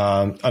ago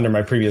under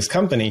my previous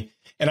company.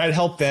 And I'd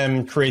help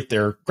them create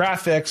their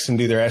graphics and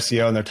do their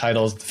SEO and their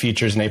titles, the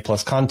features, and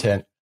A+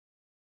 content.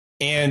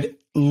 And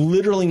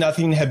literally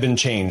nothing had been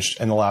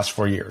changed in the last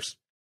 4 years.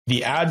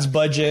 The ads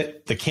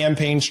budget, the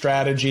campaign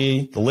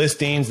strategy, the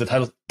listings, the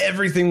titles,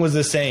 everything was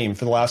the same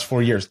for the last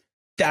 4 years.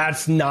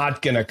 That's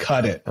not going to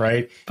cut it,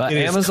 right? But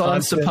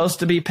Amazon's supposed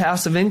to be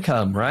passive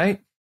income,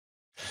 right?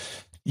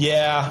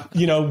 Yeah.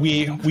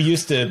 We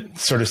used to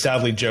sort of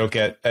sadly joke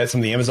at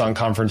some of the Amazon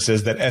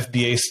conferences that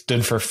FBA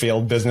stood for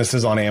failed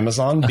businesses on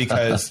Amazon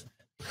because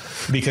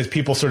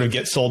people sort of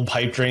get sold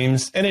pipe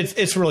dreams. And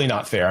it's really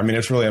not fair. I mean,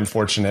 it's really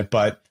unfortunate,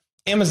 but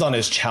Amazon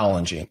is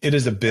challenging. It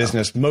is a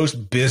business.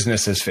 Most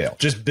businesses fail,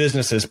 just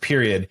businesses,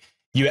 period.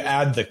 You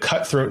add the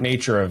cutthroat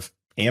nature of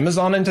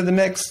Amazon into the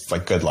mix, it's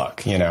like, good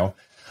luck, So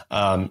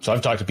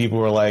I've talked to people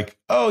who are like,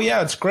 oh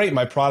yeah, it's great.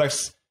 My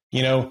products,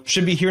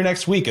 should be here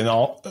next week. And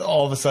all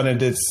of a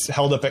sudden it's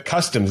held up at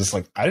customs. It's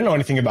like, I didn't know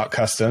anything about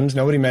customs.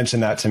 Nobody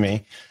mentioned that to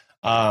me.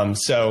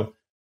 So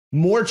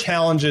more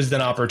challenges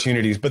than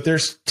opportunities, but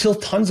there's still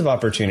tons of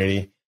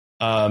opportunity.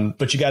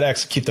 But you got to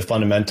execute the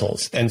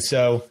fundamentals. And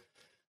so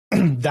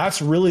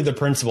that's really the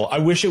principle. I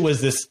wish it was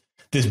this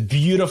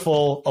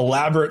beautiful,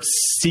 elaborate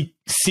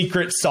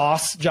secret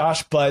sauce,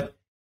 Josh, but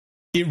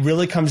it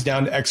really comes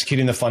down to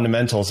executing the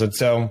fundamentals. And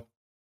so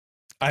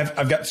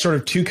I've got sort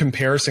of two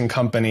comparison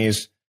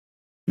companies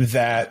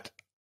that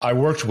I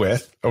worked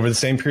with over the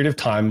same period of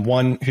time,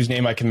 one whose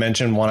name I can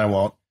mention, one I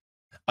won't.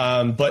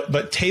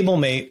 But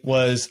TableMate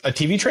was a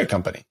TV tray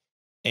company.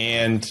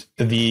 And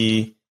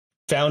the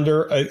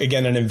founder,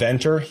 again, an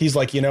inventor, he's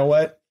like, you know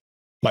what?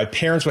 My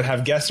parents would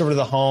have guests over to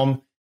the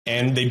home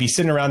and they'd be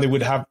sitting around. They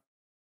would have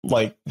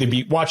they'd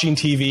be watching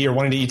TV or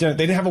wanting to eat dinner.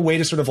 They didn't have a way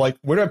to sort of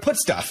where do I put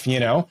stuff,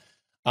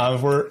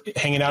 if we're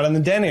hanging out in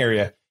the den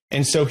area.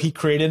 And so he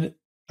created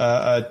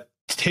a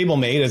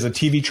TableMate as a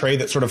TV tray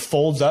that sort of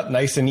folds up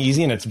nice and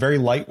easy, and it's very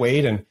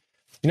lightweight, and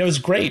it was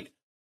great.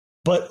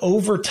 But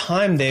over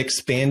time, they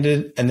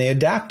expanded and they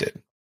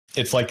adapted.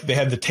 It's like they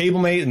had the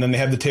TableMate, and then they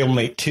had the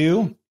TableMate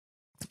 2,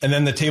 and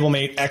then the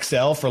TableMate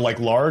XL for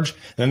large,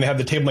 and then they have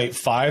the TableMate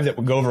 5 that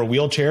would go over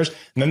wheelchairs,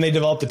 and then they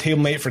developed the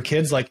TableMate for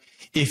kids.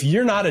 If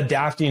you're not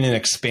adapting and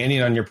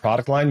expanding on your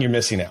product line, you're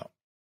missing out.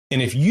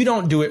 And if you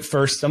don't do it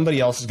first, somebody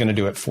else is going to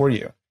do it for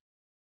you.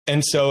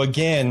 And so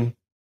again,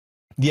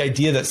 the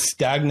idea that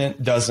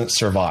stagnant doesn't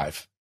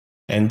survive,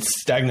 and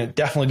stagnant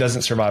definitely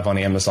doesn't survive on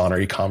Amazon or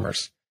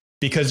e-commerce,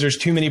 because there's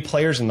too many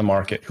players in the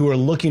market who are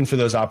looking for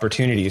those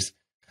opportunities.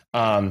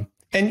 And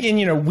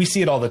we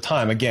see it all the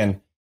time.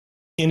 Again,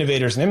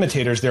 innovators and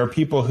imitators, there are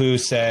people who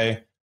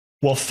say,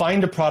 well,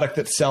 find a product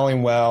that's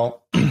selling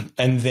well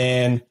and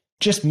then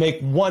just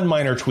make one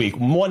minor tweak,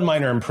 one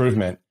minor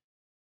improvement.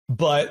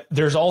 But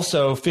there's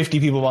also 50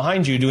 people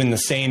behind you doing the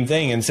same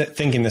thing and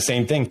thinking the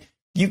same thing.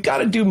 You've got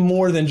to do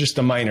more than just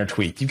a minor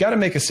tweak. You've got to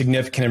make a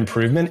significant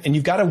improvement, and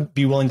you've got to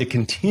be willing to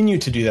continue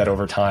to do that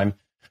over time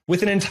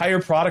with an entire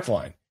product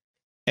line.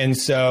 And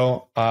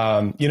so,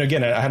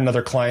 again, I had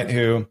another client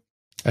who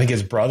I think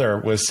his brother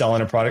was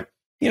selling a product,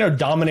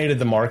 dominated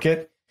the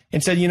market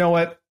and said, you know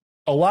what?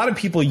 A lot of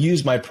people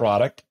use my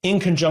product in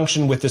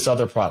conjunction with this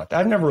other product.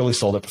 I've never really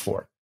sold it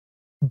before,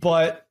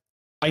 but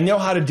I know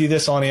how to do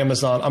this on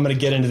Amazon. I'm going to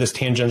get into this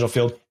tangential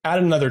field, add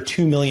another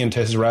 2 million to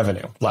his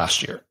revenue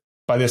last year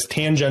by this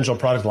tangential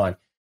product line.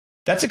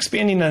 That's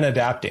expanding and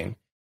adapting.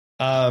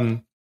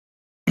 But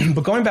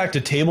going back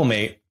to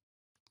TableMate,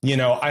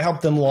 I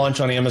helped them launch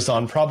on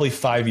Amazon probably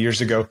 5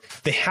 years ago.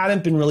 They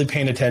hadn't been really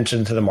paying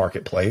attention to the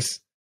marketplace.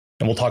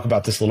 And we'll talk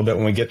about this a little bit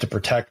when we get to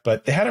Protect,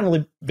 but they hadn't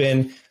really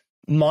been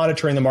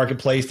monitoring the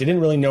marketplace. They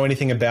didn't really know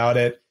anything about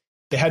it.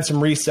 They had some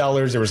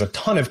resellers. There was a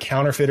ton of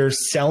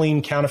counterfeiters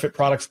selling counterfeit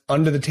products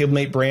under the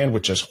TableMate brand,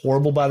 which is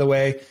horrible, by the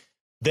way.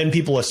 Then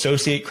people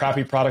associate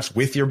crappy products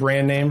with your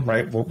brand name,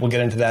 right? We'll get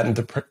into that in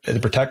the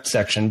Protect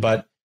section.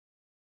 But,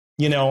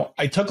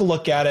 I took a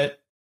look at it.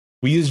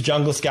 We used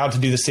Jungle Scout to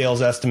do the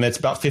sales estimates.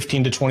 About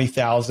 15 to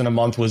 20,000 a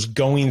month was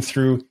going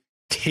through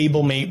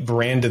TableMate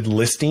branded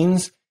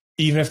listings,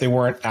 even if they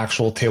weren't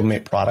actual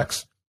TableMate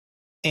products.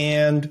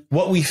 And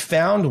what we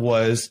found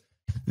was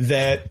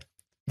that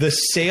the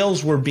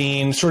sales were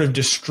being sort of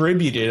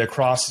distributed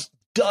across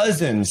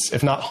dozens,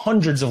 if not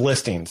hundreds of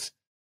listings.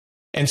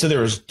 And so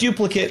there was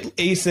duplicate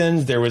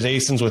ASINs, there was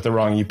ASINs with the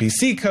wrong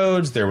UPC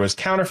codes, there was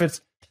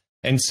counterfeits.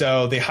 And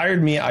so they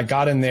hired me, I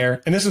got in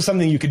there, and this is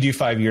something you could do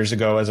 5 years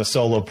ago as a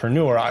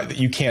solopreneur that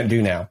you can't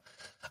do now.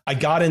 I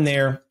got in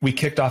there, we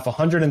kicked off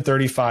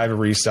 135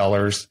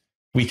 resellers,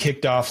 we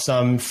kicked off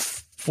some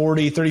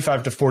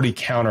 35 to 40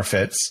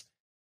 counterfeits,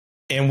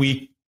 and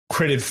we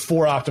created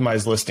 4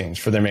 optimized listings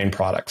for their main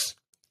products.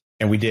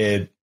 And we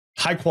did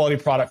high quality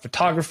product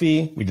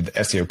photography, we did the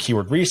SEO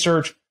keyword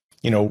research,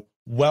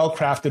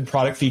 well-crafted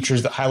product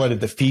features that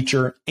highlighted the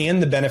feature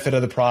and the benefit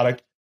of the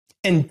product,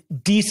 and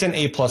decent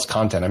A+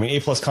 content. I mean,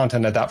 A+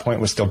 content at that point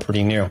was still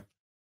pretty new.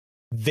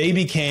 They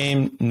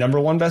became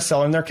 #1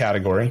 bestseller in their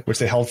category, which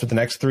they held for the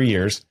next 3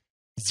 years,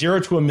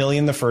 0 to $1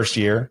 million the first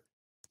year.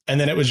 And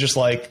then it was just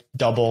like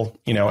double,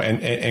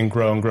 and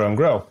grow and grow and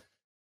grow.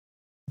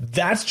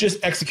 That's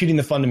just executing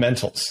the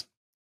fundamentals.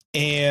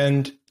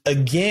 And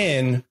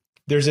again,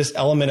 there's this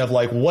element of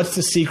like, what's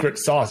the secret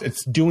sauce?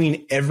 It's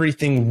doing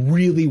everything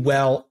really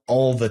well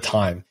all the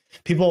time.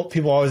 People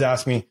always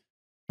ask me,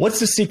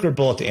 what's the secret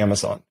bullet to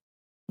Amazon?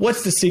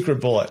 What's the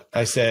secret bullet?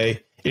 I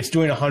say, it's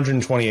doing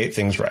 128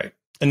 things right.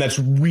 And that's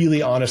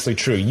really honestly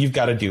true. You've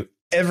got to do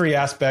every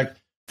aspect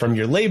from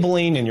your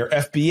labeling and your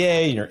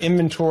FBA and your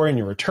inventory and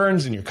your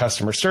returns and your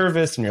customer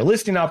service and your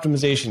listing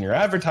optimization, your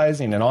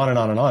advertising, and on and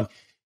on and on.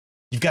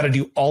 You've got to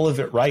do all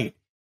of it right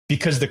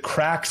because the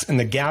cracks and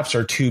the gaps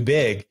are too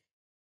big.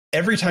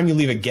 Every time you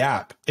leave a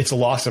gap, it's a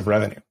loss of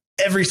revenue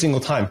every single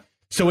time.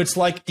 So it's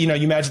like, you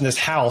imagine this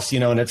house,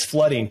 and it's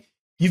flooding.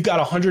 You've got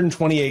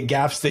 128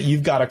 gaps that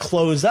you've got to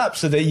close up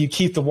so that you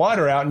keep the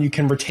water out and you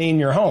can retain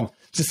your home.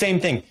 It's the same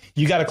thing.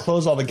 You got to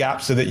close all the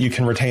gaps so that you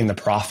can retain the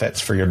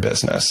profits for your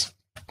business.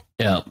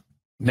 Yeah.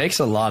 Makes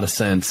a lot of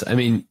sense. I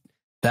mean,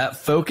 that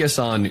focus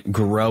on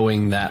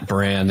growing that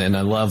brand. And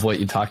I love what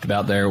you talked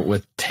about there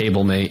with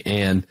TableMate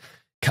and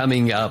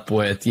coming up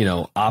with,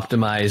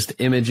 optimized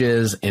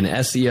images and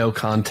SEO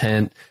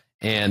content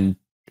and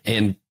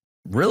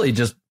really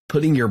just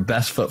putting your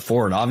best foot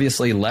forward,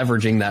 obviously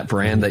leveraging that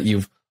brand that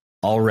you've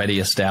already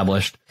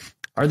established.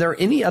 Are there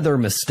any other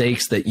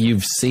mistakes that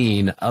you've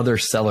seen other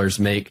sellers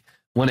make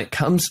when it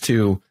comes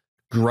to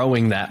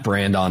growing that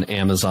brand on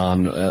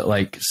Amazon,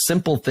 like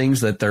simple things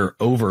that they're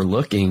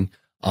overlooking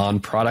on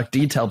product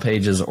detail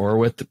pages or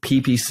with the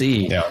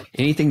PPC? Yeah.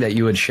 Anything that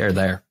you would share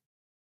there?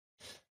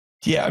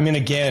 Yeah. I mean,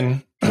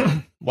 again,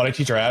 what I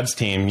teach our ads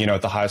team,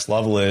 at the highest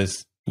level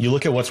is you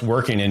look at what's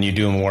working and you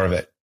do more of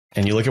it.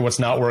 And you look at what's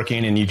not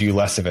working and you do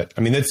less of it.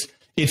 I mean,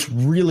 it's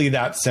really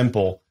that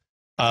simple.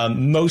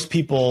 Most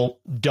people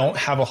don't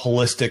have a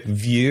holistic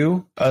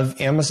view of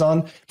Amazon.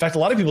 In fact, a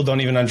lot of people don't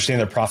even understand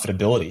their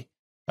profitability.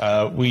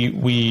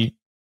 We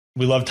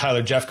love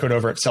Tyler Jeffcoat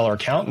over at Seller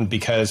Accountant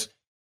because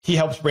he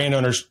helps brand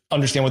owners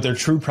understand what their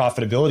true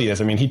profitability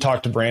is. I mean, he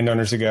talked to brand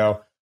owners who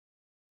go,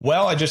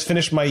 well, I just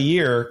finished my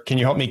year. Can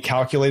you help me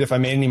calculate if I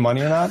made any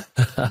money or not?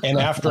 And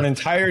after an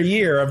entire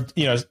year of,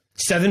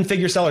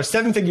 seven-figure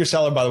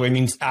seller, by the way,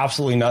 means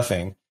absolutely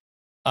nothing.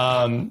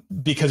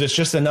 Because it's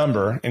just a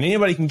number and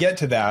anybody can get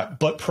to that,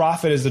 but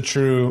profit is the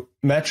true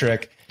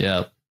metric.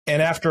 Yeah.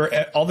 And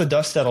after all the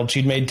dust settled,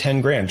 she'd made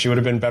 10 grand. She would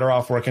have been better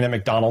off working at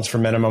McDonald's for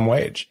minimum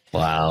wage.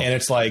 Wow. And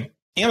it's like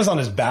Amazon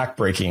is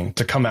backbreaking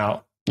to come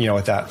out,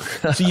 with that.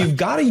 So you've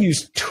got to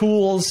use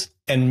tools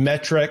and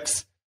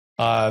metrics.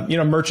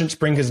 Merchant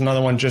Spring is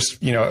another one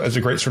just, as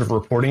a great sort of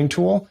reporting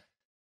tool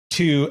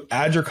to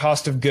add your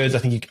cost of goods.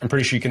 I'm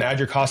pretty sure you can add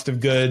your cost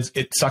of goods.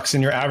 It sucks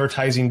in your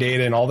advertising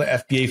data and all the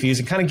FBA fees.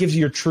 It kind of gives you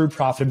your true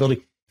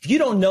profitability. If you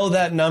don't know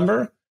that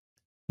number,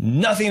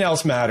 nothing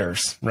else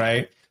matters,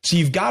 right? So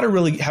you've got to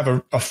really have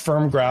a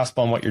firm grasp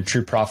on what your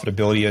true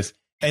profitability is.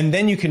 And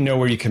then you can know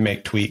where you can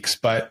make tweaks.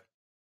 But,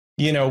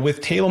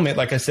 with TableMate,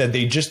 like I said,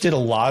 they just did a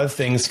lot of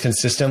things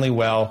consistently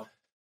well.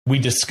 We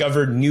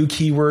discovered new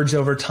keywords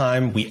over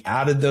time. We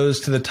added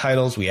those to the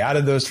titles. We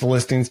added those to the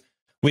listings.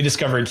 We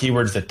discovered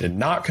keywords that did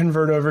not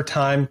convert over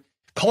time.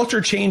 Culture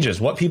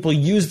changes. What people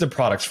use the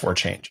products for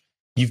change.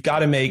 You've got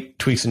to make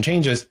tweaks and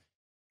changes.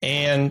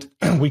 And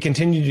we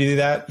continue to do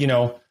that,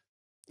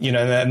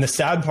 and the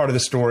sad part of the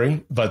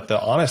story, but the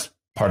honest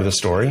part of the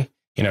story,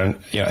 I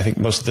think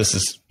most of this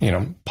is,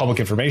 public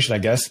information, I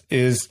guess,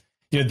 is,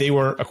 they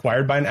were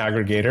acquired by an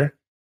aggregator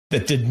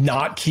that did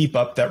not keep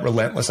up that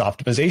relentless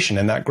optimization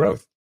and that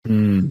growth.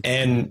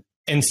 And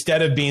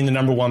instead of being the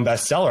number one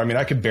bestseller,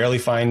 I could barely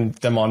find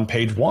them on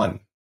page one.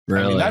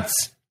 Really?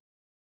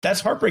 That's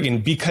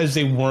heartbreaking because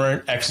they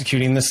weren't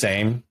executing the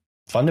same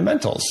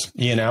fundamentals,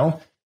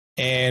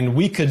 and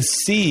we could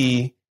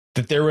see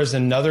that there was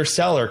another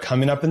seller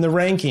coming up in the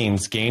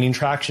rankings, gaining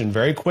traction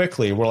very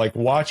quickly. We're like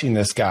watching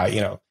this guy,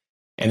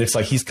 and it's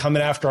like, he's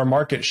coming after our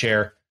market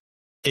share.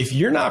 If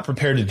you're not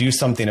prepared to do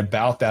something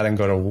about that and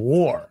go to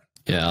war,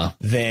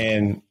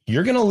 then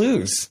you're going to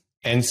lose.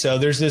 And so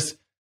there's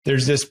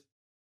this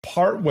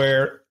part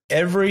where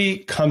every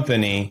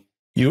company,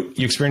 you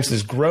experience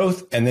this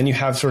growth, and then you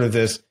have sort of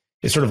this,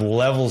 it sort of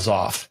levels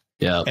off.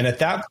 Yeah. And at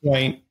that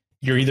point,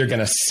 you're either going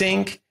to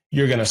sink,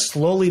 you're going to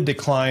slowly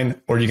decline,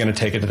 or you're going to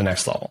take it to the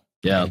next level.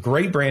 Yeah.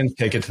 Great brands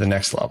take it to the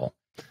next level.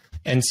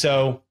 And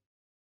so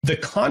the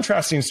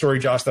contrasting story,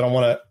 Josh, that I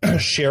want to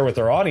share with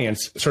our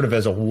audience, sort of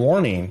as a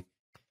warning,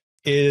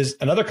 is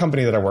another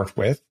company that I worked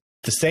with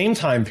the same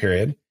time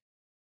period,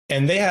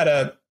 and they had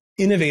a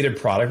innovative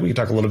product. We can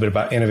talk a little bit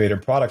about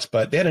innovative products,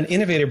 but they had an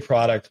innovative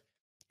product,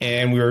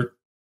 and we were,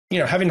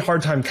 having a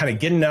hard time kind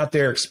of getting out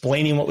there,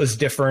 explaining what was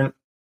different.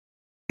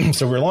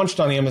 So we were launched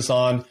on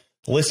Amazon,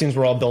 the listings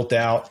were all built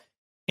out,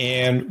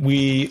 and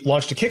we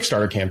launched a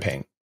Kickstarter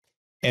campaign.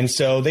 And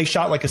so they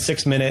shot like a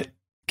 6-minute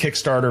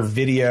Kickstarter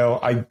video.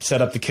 I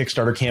set up the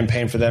Kickstarter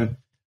campaign for them.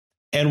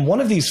 And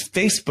one of these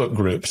Facebook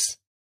groups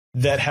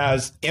that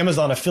has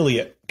Amazon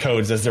affiliate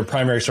codes as their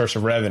primary source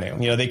of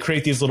revenue, they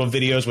create these little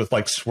videos with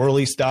like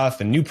swirly stuff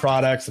and new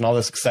products and all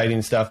this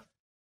exciting stuff.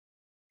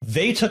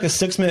 They took a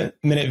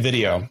 6-minute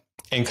video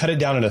and cut it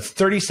down into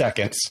 30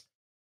 seconds,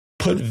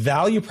 put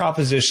value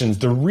propositions,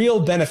 the real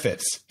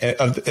benefits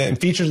and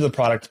features of the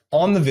product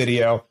on the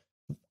video,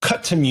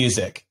 cut to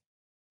music.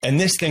 And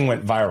this thing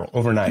went viral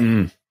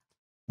overnight.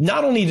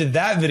 Not only did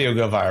that video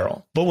go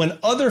viral, but when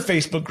other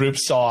Facebook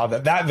groups saw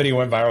that video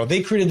went viral,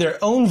 they created their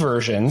own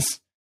versions.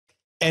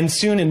 And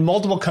soon in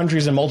multiple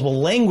countries and multiple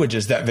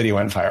languages, that video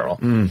went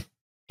viral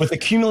with a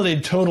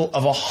cumulative total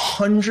of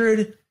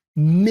 100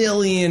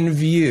 million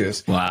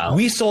views. Wow.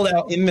 We sold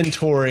out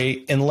inventory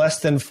in less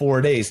than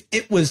 4 days.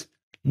 It was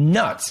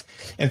nuts.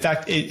 In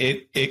fact,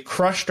 it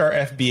crushed our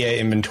FBA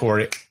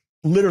inventory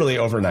literally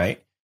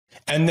overnight.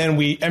 And then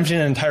we emptied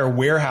an entire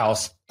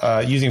warehouse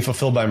using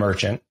Fulfilled by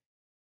Merchant.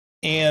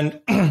 And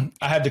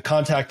I had to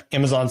contact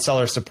Amazon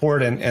seller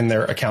support and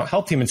their account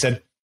help team and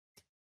said,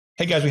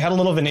 hey guys, we had a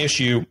little of an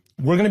issue.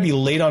 We're going to be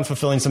late on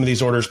fulfilling some of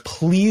these orders.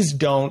 Please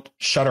don't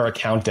shut our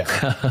account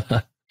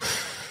down.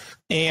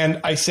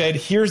 And I said,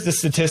 here's the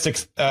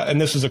statistics.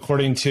 And this was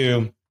according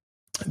to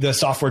the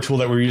software tool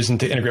that we're using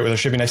to integrate with our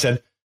shipping. I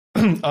said,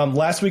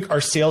 last week,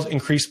 our sales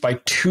increased by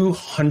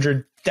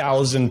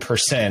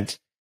 200,000%.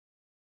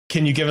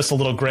 Can you give us a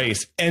little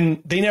grace?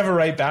 And they never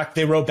write back.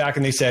 They wrote back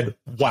and they said,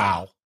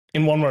 wow.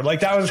 In one word,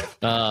 like that was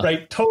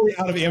right, totally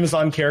out of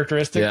Amazon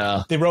characteristic.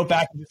 Yeah. They wrote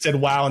back and said,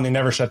 wow, and they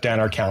never shut down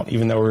our account,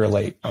 even though we were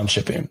late on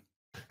shipping.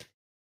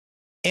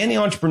 Any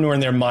entrepreneur in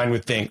their mind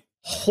would think,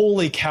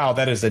 holy cow,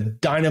 that is a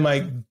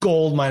dynamite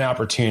gold mine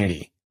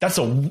opportunity. That's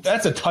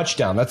a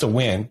touchdown. That's a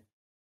win.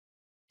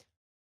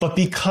 But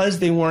because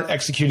they weren't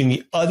executing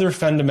the other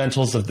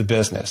fundamentals of the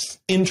business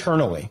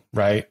internally,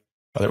 right?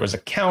 Whether it was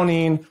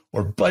accounting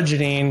or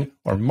budgeting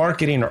or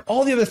marketing or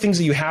all the other things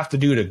that you have to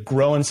do to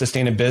grow and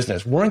sustain a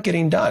business weren't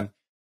getting done.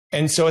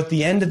 And so at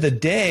the end of the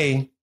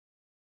day,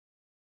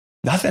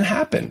 nothing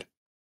happened.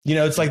 You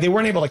know, it's like they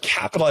weren't able to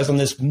capitalize on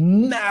this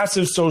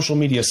massive social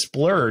media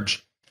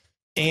splurge.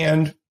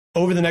 And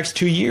over the next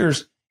 2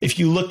 years, if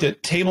you looked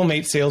at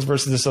TableMate sales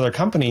versus this other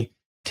company,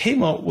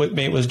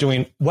 TableMate was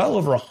doing well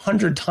over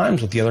 100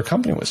 times what the other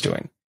company was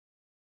doing.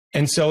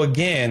 And so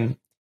again,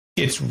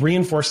 it's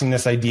reinforcing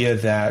this idea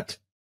that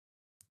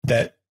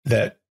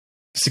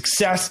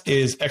success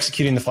is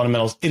executing the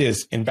fundamentals. It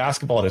is in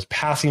basketball, it is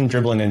passing,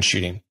 dribbling, and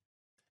shooting.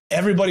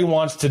 Everybody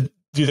wants to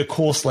do the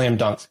cool slam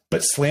dunks,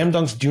 but slam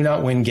dunks do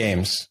not win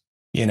games.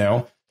 You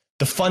know,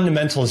 the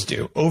fundamentals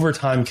do over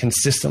time,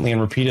 consistently and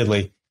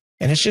repeatedly.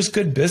 And it's just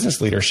good business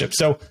leadership.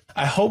 So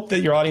I hope that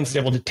your audience is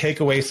able to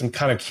take away some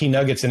kind of key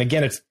nuggets. And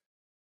again, it's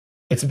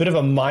a bit of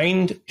a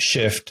mind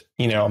shift,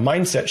 you know, a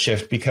mindset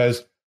shift,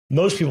 because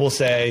most people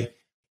say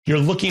you're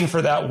looking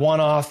for that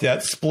one-off,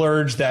 that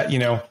splurge, that,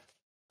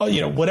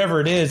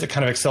 whatever it is that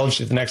kind of excels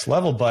you to the next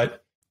level.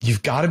 But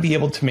you've got to be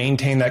able to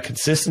maintain that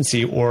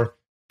consistency or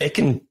it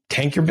can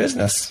tank your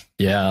business.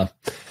 Yeah.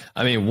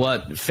 I mean,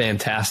 what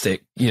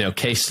fantastic,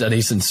 case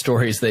studies and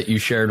stories that you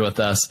shared with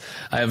us.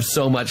 I have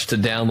so much to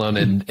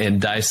download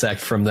and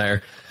dissect from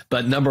there.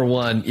 But number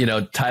one,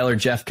 Tyler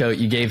Jeffcoat,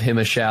 you gave him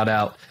a shout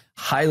out.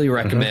 Highly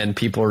recommend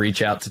people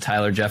reach out to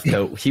Tyler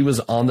Jeffcoat. He was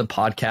on the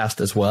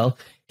podcast as well.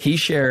 He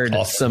shared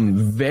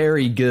some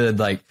very good,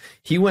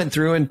 he went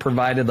through and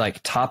provided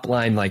top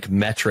line,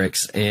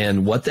 metrics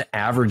and what the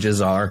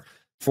averages are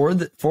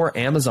for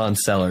Amazon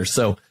sellers.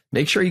 So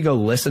make sure you go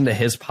listen to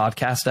his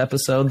podcast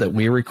episode that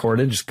we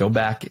recorded. Just go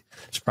back.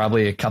 It's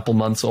probably a couple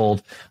months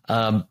old,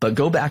 but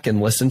go back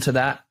and listen to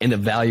that and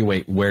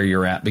evaluate where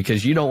you're at,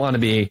 because you don't want to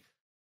be,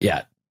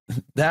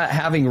 that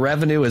having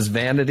revenue is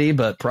vanity,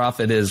 but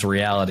profit is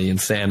reality,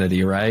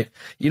 insanity, right?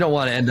 You don't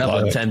want to end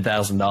up with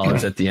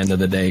 $10,000 at the end of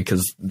the day,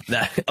 because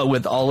that,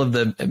 with all of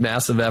the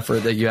massive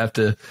effort that you have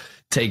to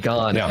take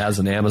on as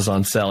an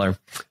Amazon seller.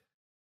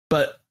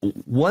 But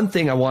one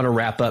thing I want to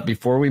wrap up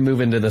before we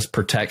move into this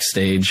protect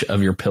stage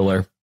of your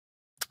pillar,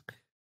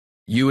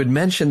 you had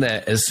mentioned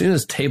that as soon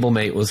as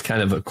TableMate was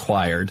kind of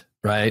acquired,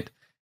 right,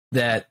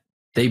 that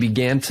they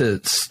began to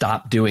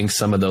stop doing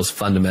some of those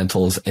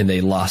fundamentals and they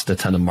lost a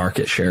ton of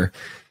market share.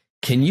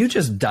 Can you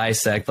just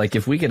dissect,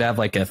 if we could have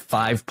a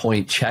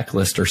 5-point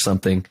checklist or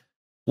something,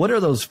 what are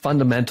those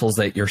fundamentals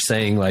that you're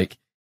saying,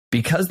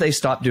 because they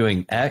stopped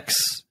doing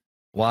X,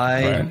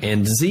 Y,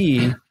 and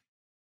Z,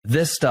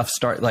 this stuff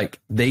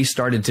they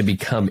started to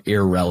become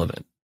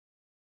irrelevant?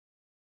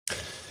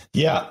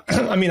 Yeah.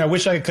 I mean, I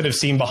wish I could have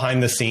seen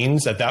behind the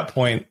scenes at that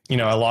point.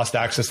 I lost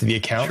access to the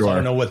account. Sure. So I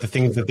don't know what the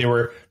things that they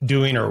were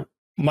doing, or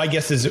my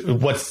guess is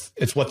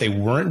it's what they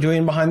weren't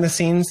doing behind the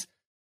scenes.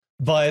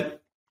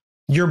 But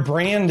your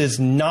brand is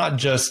not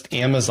just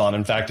Amazon.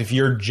 In fact, if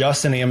you're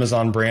just an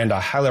Amazon brand, I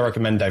highly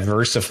recommend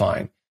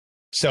diversifying.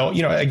 So,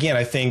 again,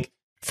 I think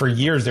for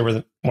years they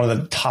were one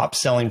of the top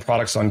selling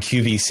products on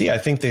QVC. I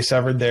think they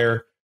severed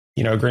their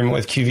agreement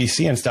with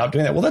QVC and stopped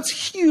doing that. Well,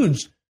 that's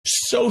huge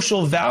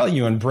social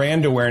value and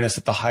brand awareness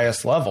at the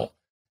highest level.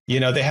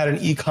 They had an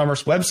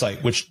e-commerce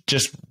website, which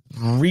just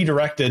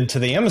redirected to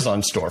the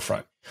Amazon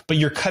storefront. But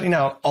you're cutting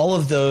out all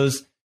of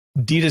those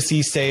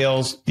D2C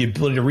sales, the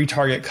ability to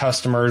retarget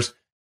customers.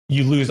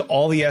 You lose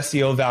all the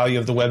SEO value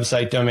of the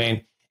website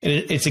domain.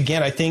 It's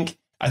again, I think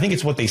I think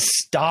it's what they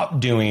stopped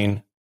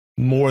doing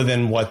more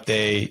than what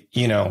they,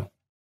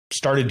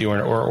 started doing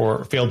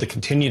or failed to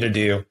continue to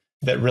do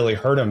that really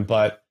hurt them.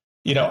 But,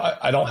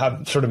 I don't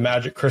have sort of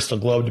magic crystal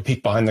globe to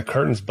peek behind the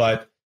curtains,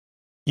 but,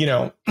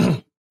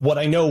 what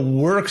I know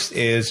works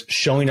is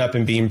showing up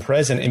and being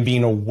present and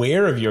being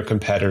aware of your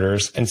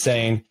competitors and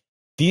saying,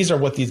 these are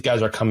what these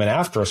guys are coming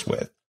after us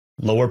with.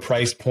 Lower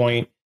price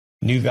point,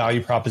 new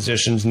value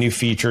propositions, new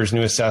features,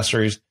 new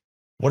accessories.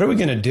 What are we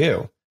going to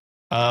do?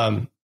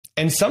 And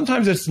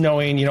sometimes it's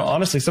knowing,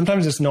 honestly,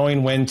 sometimes it's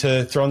knowing when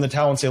to throw in the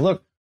towel and say,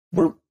 look,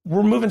 we're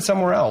moving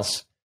somewhere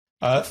else.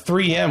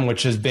 3M,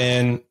 which has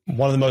been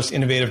one of the most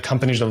innovative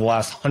companies of the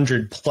last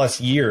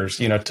 100+ years,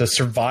 to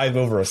survive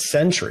over a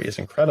century is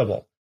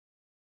incredible.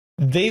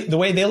 The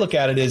way they look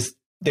at it is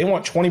they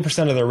want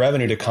 20% of their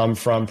revenue to come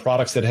from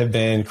products that have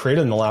been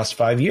created in the last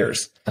 5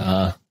 years.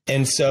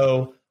 And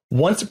so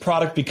once a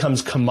product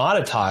becomes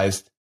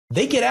commoditized,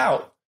 they get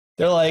out.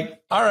 They're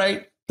like, all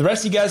right, the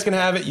rest of you guys can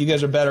have it. You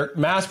guys are better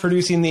mass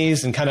producing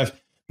these and kind of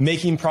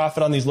making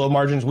profit on these low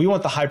margins. We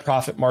want the high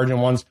profit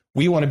margin ones.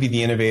 We want to be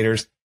the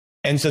innovators.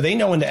 And so they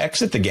know when to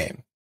exit the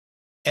game.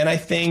 And I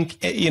think,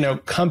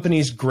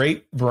 companies,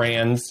 great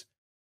brands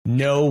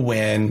know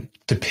when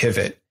to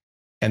pivot.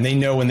 And they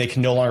know when they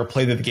can no longer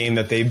play the game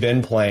that they've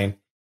been playing.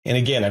 And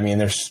again,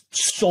 there's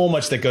so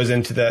much that goes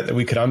into that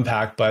we could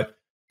unpack. But,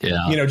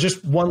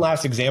 just one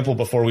last example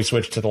before we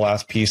switch to the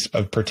last piece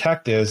of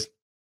Protect is,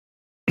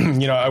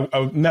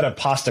 I met a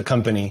pasta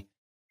company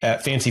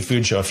at Fancy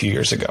Food Show a few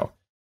years ago.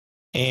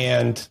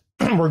 And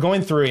we're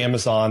going through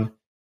Amazon.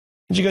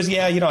 And she goes,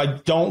 yeah, I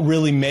don't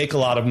really make a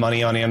lot of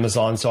money on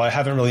Amazon, so I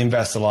haven't really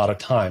invested a lot of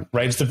time,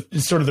 right?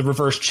 It's sort of the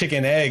reverse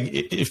chicken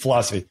egg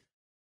philosophy.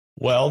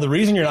 Well, the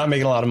reason you're not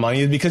making a lot of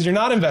money is because you're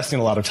not investing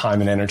a lot of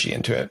time and energy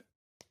into it.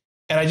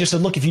 And I just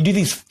said, look, if you do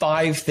these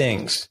 5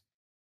 things,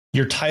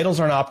 your titles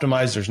aren't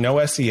optimized, there's no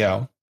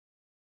SEO,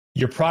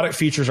 your product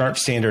features aren't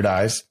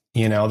standardized,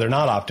 they're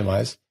not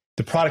optimized,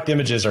 the product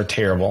images are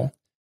terrible,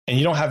 and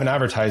you don't have an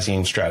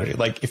advertising strategy.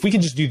 Like if we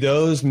can just do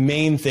those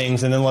main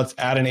things and then let's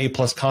add an A+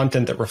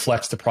 content that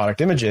reflects the product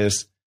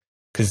images,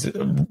 because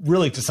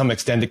really to some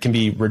extent it can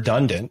be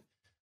redundant.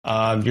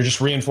 You're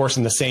just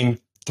reinforcing the same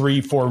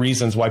 3-4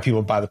 reasons why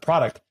people buy the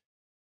product.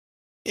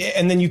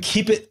 And then you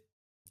keep it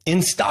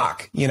in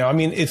stock.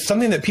 It's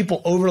something that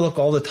people overlook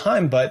all the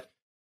time, but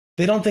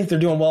they don't think they're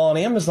doing well on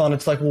Amazon.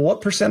 It's like, well,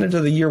 what percentage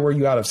of the year were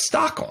you out of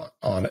stock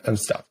on and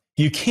stuff?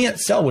 You can't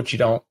sell what you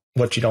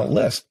don't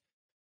list.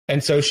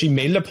 And so she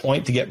made it a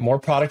point to get more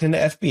product into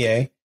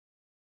FBA.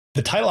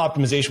 The title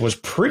optimization was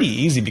pretty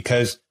easy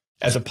because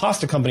as a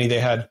pasta company, they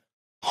had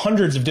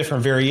hundreds of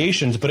different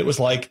variations, but it was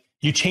like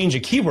you change a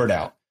keyword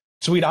out.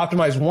 So we'd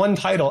optimize one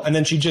title and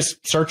then she'd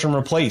just search and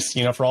replace,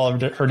 for all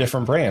of her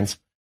different brands.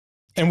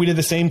 And we did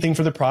the same thing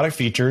for the product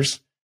features.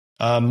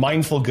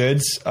 Mindful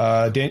Goods,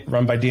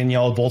 run by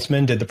Danielle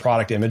Boltzmann, did the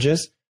product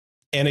images.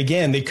 And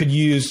again, they could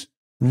reuse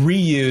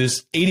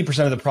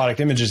 80% of the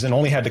product images and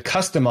only had to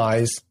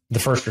customize the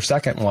first or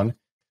second one.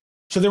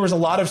 So there was a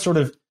lot of sort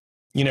of,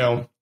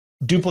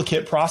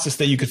 duplicate process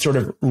that you could sort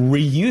of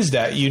reuse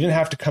that. You didn't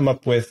have to come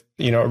up with,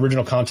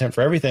 original content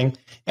for everything.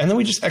 And then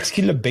we just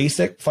executed a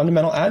basic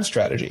fundamental ad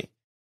strategy.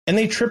 And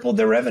they tripled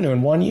their revenue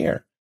in 1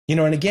 year.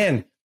 And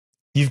again,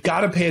 you've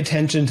got to pay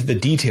attention to the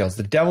details.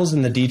 The devil's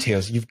in the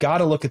details. You've got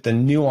to look at the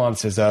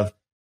nuances of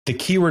the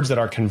keywords that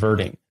are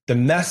converting, the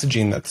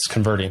messaging that's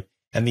converting,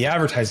 and the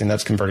advertising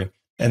that's converting.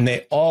 And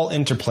they all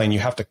interplay. And you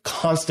have to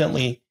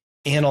constantly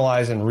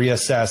analyze and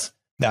reassess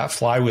that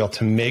flywheel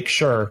to make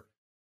sure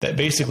that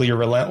basically you're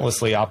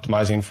relentlessly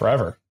optimizing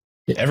forever.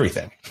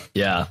 Everything.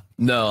 Yeah.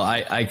 No,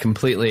 I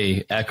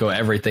completely echo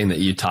everything that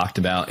you talked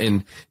about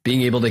and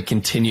being able to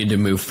continue to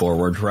move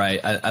forward, right?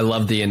 I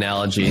love the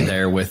analogy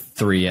there with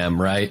 3M,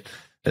 right?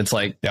 It's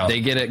like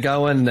they get it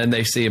going and then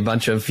they see a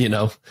bunch of,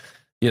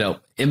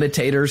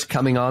 imitators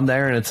coming on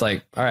there and it's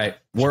like, all right,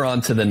 we're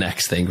on to the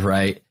next thing,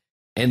 right?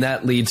 And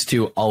that leads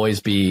to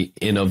always be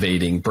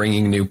innovating,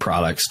 bringing new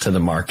products to the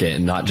market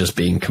and not just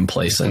being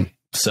complacent.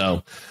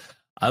 So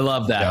I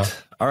love that. Yeah.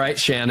 All right,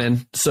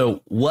 Shannon.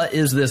 So what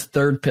is this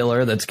third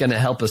pillar that's going to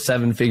help a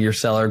 7-figure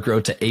seller grow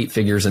to 8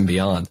 figures and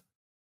beyond?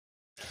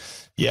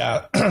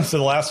 Yeah. So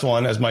the last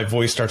one, as my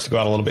voice starts to go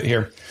out a little bit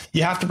here,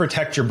 you have to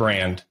protect your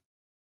brand.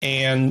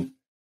 And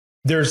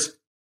there's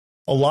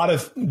a lot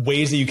of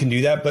ways that you can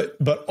do that,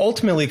 but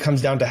ultimately it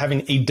comes down to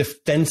having a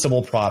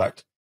defensible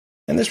product.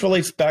 And this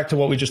relates back to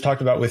what we just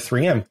talked about with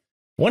 3M.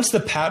 Once the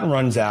patent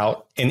runs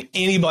out and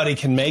anybody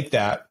can make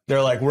that,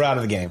 they're like, we're out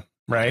of the game,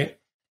 right?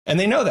 And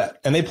they know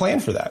that and they plan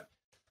for that.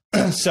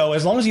 So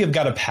as long as you've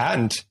got a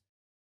patent,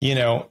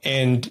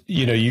 and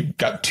you've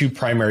got 2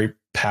 primary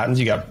patents,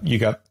 you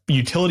got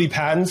utility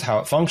patents, how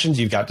it functions,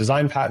 you've got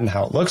design patent,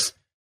 how it looks.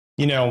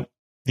 The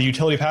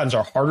utility patents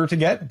are harder to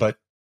get, but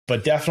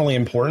definitely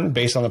important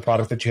based on the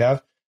product that you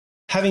have.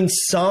 Having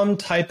some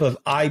type of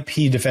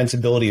IP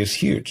defensibility is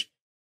huge.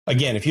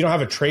 Again, if you don't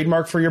have a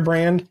trademark for your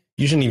brand,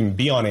 you shouldn't even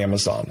be on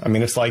Amazon.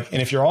 It's like,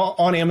 and if you're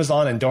on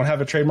Amazon and don't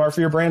have a trademark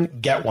for your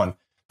brand, get one.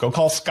 Go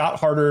call Scott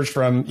Harters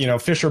from,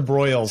 Fisher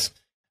Broyles.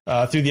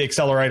 through the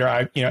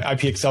accelerator,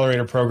 IP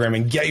accelerator program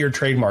and get your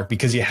trademark,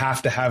 because you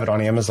have to have it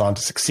on Amazon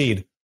to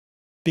succeed.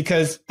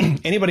 Because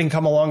anybody can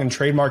come along and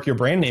trademark your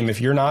brand name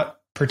if you're not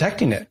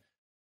protecting it.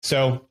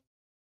 So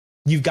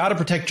you've got to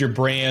protect your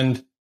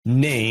brand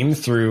name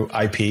through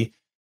IP,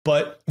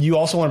 but you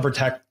also want to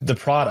protect the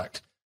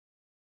product.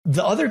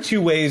 The other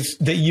two ways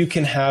that you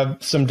can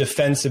have some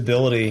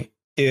defensibility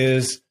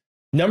is,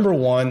 number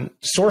one,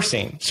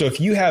 sourcing. So if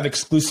you have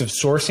exclusive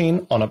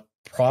sourcing on a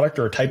product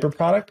or a type of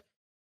product,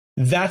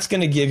 that's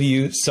going to give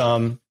you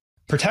some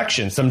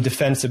protection, some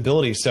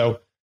defensibility. So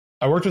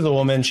I worked with a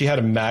woman, she had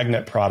a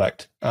magnet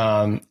product,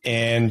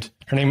 and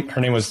her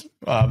name was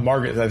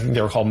Margaret. I think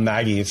they were called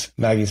Maggie's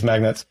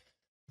magnets.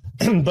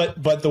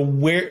 but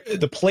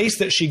the place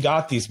that she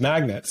got these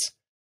magnets,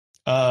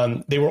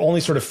 they were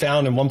only sort of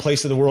found in one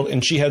place of the world,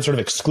 and she had sort of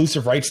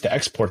exclusive rights to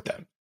export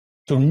them.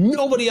 So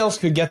nobody else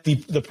could get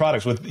the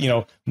products with,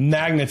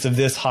 magnets of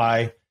this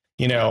high,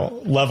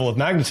 level of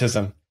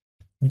magnetism.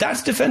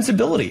 That's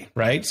defensibility,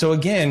 right? So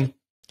again,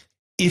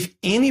 if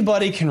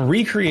anybody can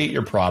recreate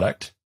your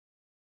product,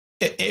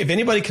 if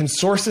anybody can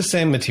source the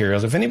same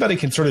materials, if anybody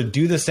can sort of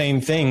do the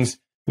same things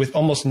with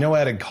almost no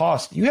added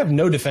cost, you have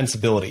no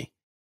defensibility.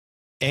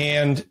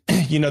 And,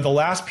 the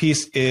last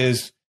piece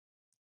is,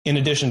 in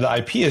addition to the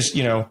IP, is,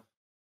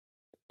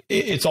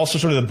 it's also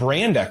sort of the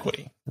brand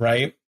equity,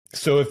 right?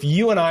 So if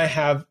you and I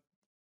have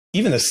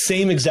even the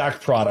same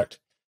exact product,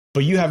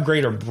 but you have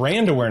greater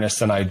brand awareness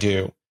than I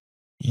do,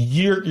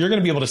 you're going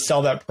to be able to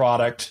sell that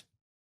product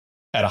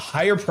at a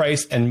higher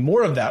price and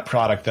more of that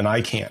product than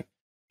I can.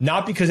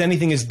 Not because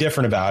anything is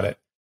different about it,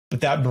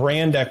 but that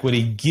brand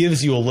equity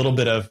gives you a little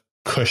bit of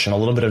cushion, a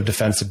little bit of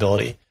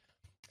defensibility.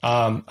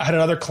 I had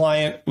another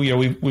client,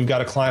 we've got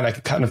a client I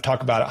could kind of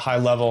talk about at high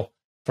level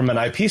from an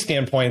IP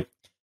standpoint.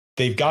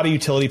 They've got a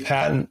utility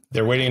patent.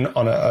 They're waiting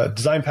on a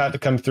design patent to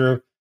come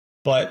through.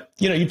 But,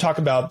 you talk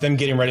about them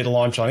getting ready to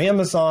launch on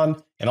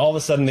Amazon, and all of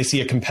a sudden they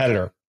see a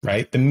competitor,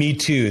 right? The Me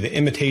Too, the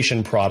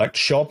imitation product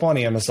show up on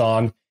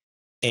Amazon,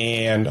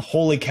 and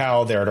holy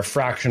cow, they're at a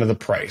fraction of the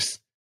price.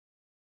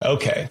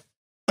 Okay.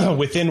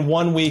 Within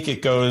 1 week,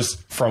 it goes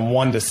from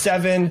 1 to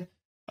 7.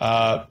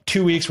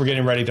 2 weeks, we're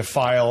getting ready to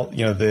file,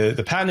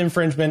 the patent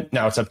infringement.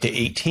 Now it's up to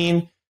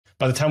 18.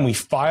 By the time we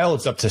file,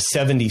 it's up to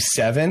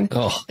 77.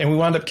 Oh. And we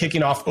wound up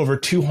kicking off over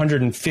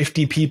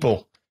 250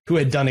 people who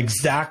had done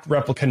exact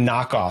replica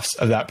knockoffs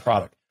of that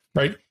product,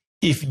 right?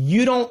 If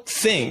you don't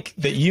think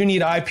that you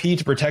need IP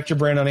to protect your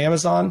brand on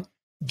Amazon,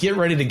 get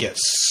ready to get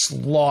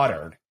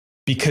slaughtered,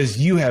 because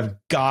you have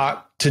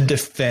got to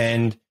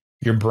defend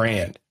your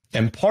brand.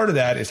 And part of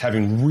that is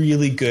having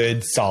really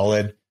good,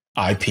 solid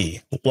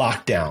IP,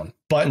 locked down,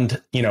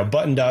 buttoned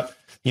up,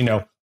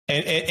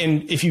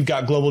 and if you've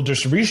got global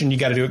distribution, you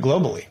got to do it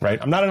globally, right?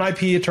 I'm not an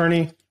IP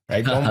attorney,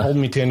 right? Don't hold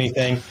me to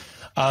anything.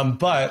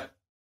 But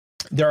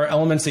there are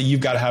elements that you've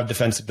got to have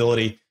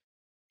defensibility.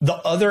 The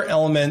other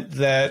element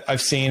that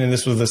I've seen, and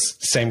this was the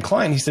same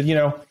client, he said,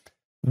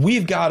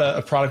 we've got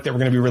a product that we're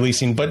going to be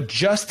releasing, but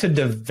just to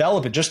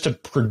develop it, just to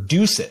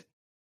produce it,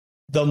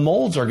 the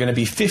molds are going to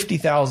be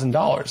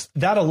 $50,000.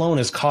 That alone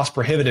is cost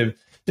prohibitive.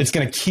 It's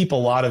going to keep a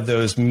lot of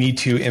those Me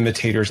Too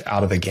imitators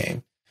out of the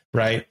game,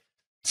 right?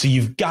 So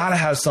you've got to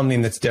have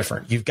something that's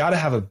different. You've got to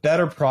have a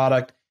better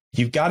product.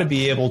 You've got to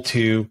be able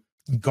to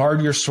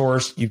guard your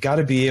source. You've got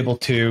to be able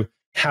to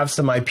have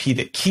some IP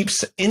that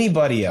keeps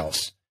anybody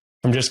else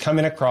from just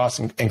coming across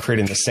and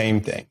creating the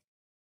same thing.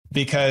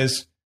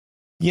 Because,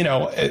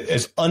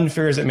 as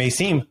unfair as it may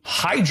seem,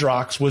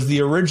 Hydrox was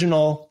the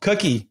original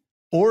cookie.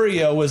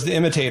 Oreo was the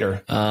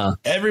imitator.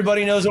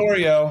 Everybody knows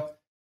Oreo.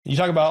 You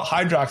talk about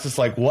Hydrox, it's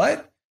like,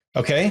 what?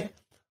 Okay.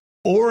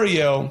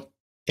 Oreo,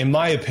 in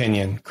my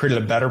opinion,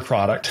 created a better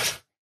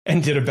product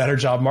and did a better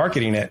job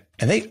marketing it.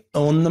 And they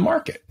own the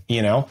market,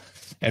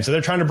 And so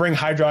they're trying to bring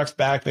Hydrox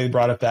back. They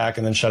brought it back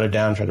and then shut it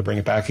down, tried to bring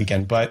it back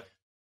again. But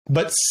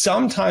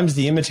sometimes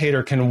the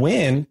imitator can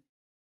win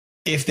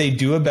if they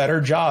do a better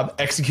job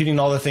executing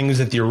all the things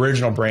that the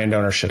original brand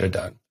owner should have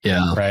done.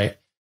 Yeah. Right.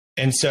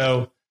 And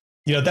so,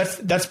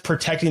 that's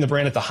protecting the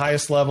brand at the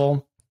highest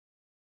level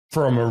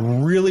from a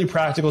really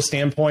practical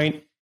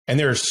standpoint. And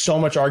there's so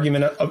much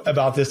argument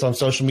about this on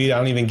social media. I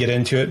don't even get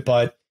into it,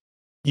 but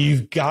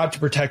you've got to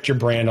protect your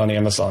brand on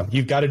Amazon.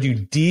 You've got to do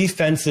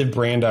defensive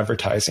brand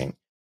advertising.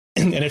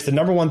 And it's the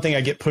number one thing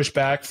I get pushed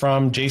back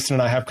from. Jason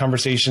and I have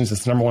conversations.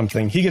 It's the number one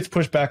thing he gets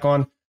pushed back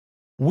on.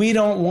 We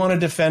don't want to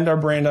defend our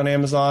brand on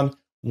Amazon.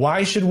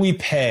 Why should we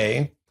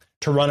pay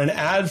to run an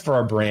ad for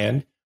our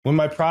brand when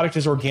my product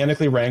is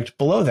organically ranked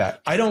below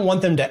that? I don't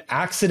want them to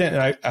I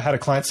had a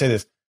client say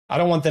this, I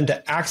don't want them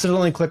to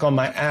accidentally click on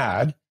my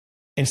ad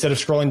instead of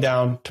scrolling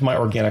down to my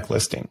organic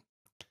listing.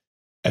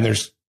 And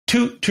there's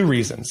two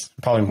reasons,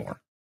 probably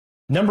more.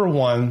 Number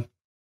one,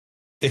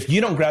 if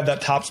you don't grab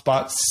that top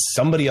spot,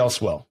 somebody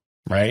else will,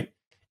 right?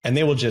 And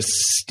they will just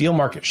steal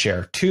market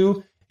share.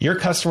 Two, your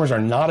customers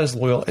are not as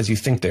loyal as you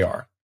think they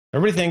are.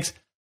 Everybody thinks,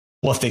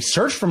 well, if they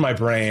search for my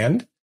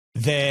brand,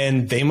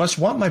 then they must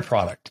want my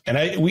product.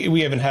 And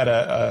we even had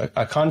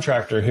a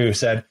contractor who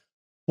said,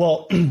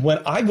 Well, when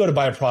I go to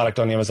buy a product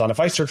on Amazon, if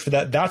I search for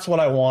that, that's what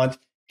I want.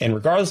 And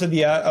regardless of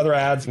the other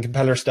ads and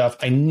competitor stuff,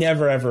 I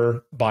never,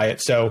 ever buy it.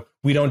 So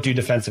we don't do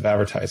defensive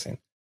advertising.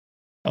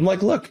 I'm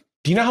like, look,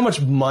 do you know how much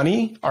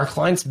money our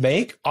clients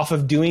make off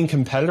of doing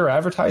competitor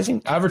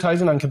advertising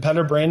on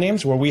competitor brand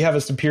names where we have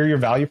a superior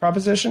value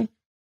proposition?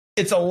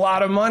 It's a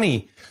lot of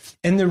money.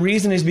 And the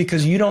reason is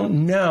because you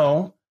don't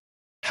know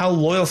how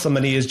loyal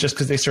somebody is just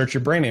because they search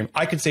your brand name.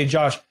 I could say,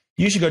 Josh,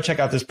 you should go check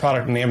out this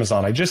product on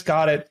Amazon. I just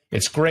got it.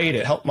 It's great.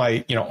 It helped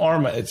my,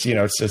 arm. It's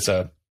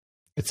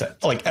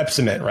like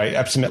Epsom, right?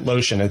 Epsom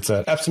lotion. It's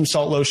a Epsom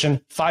salt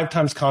lotion, 5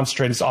 times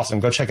concentrated. It's awesome.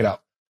 Go check it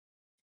out.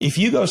 If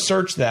you go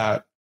search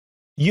that,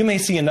 you may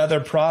see another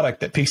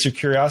product that piques your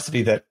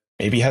curiosity that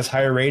maybe has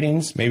higher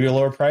ratings, maybe a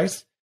lower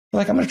price.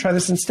 You're like, I'm going to try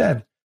this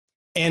instead.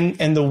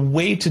 And the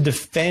way to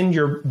defend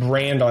your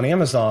brand on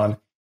Amazon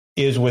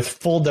is with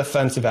full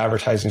defensive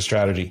advertising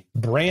strategy.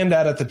 Brand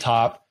ad at the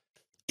top.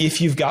 If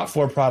you've got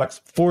 4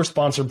 products, 4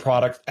 sponsored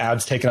product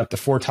ads taking up the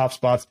 4 top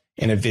spots,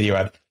 and a video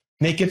ad.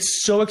 Make it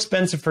so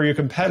expensive for your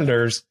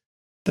competitors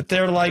that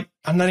they're like,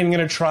 I'm not even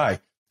going to try.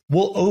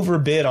 We'll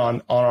overbid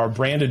on our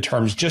branded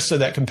terms just so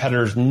that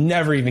competitors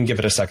never even give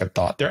it a second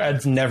thought. Their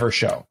ads never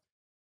show.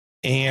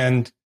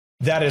 And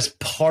that is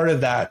part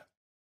of that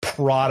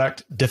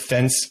product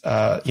defense,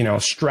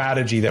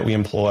 strategy that we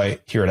employ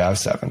here at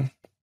Av7.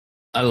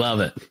 I love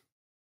it.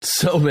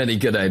 So many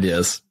good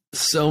ideas.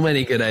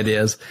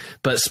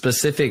 But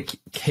specific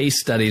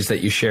case studies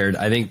that you shared.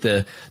 I think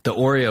the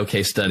Oreo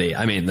case study,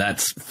 I mean,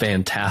 that's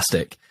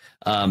fantastic.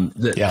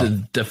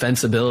 The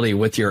defensibility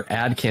with your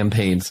ad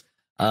campaigns,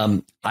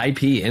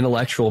 IP,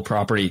 intellectual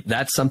property,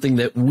 that's something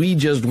that we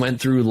just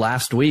went through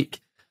last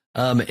week.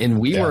 And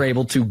we were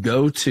able to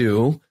go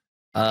to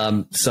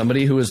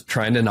somebody who was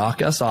trying to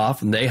knock us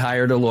off, and they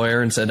hired a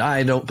lawyer and said,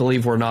 I don't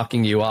believe we're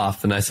knocking you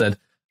off. And I said,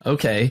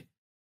 okay,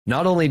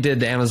 not only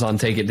did Amazon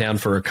take it down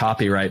for a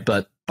copyright,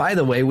 but by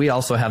the way, we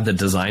also have the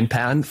design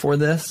patent for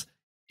this.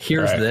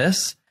 Here's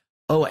this.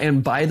 Oh,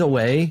 and by the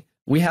way,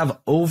 we have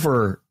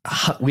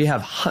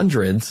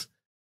hundreds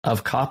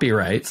of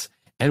copyrights,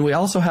 and we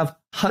also have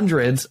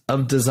hundreds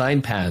of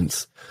design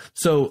patents.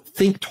 So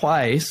think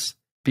twice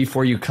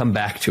before you come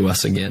back to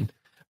us again,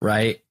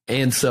 right?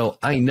 And so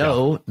I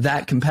know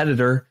that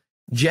competitor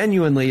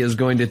genuinely is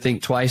going to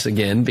think twice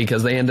again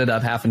because they ended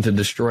up having to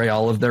destroy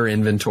all of their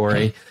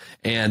inventory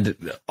and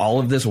all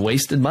of this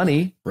wasted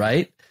money,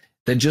 right?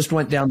 That just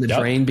went down the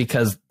drain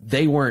because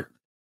they were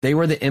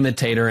the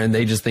imitator and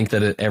they just think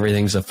that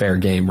everything's a fair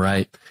game,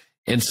 right?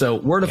 And so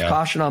word of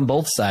caution on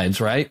both sides,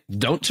 right?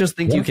 Don't just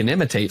think you can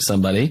imitate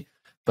somebody.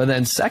 But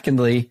then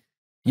secondly,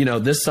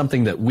 this is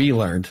something that we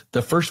learned.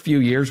 The first few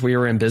years we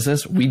were in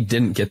business, we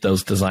didn't get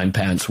those design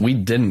patents. We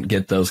didn't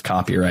get those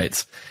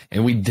copyrights,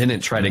 and we didn't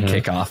try to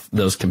kick off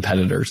those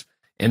competitors.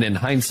 And in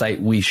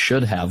hindsight, we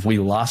should have. We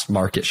lost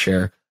market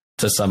share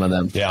to some of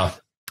them. Yeah.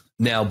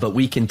 Now, but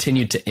we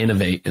continue to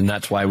innovate, and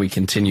that's why we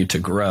continue to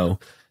grow.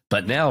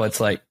 But now it's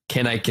like,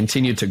 can I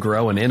continue to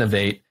grow and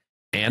innovate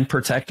and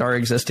protect our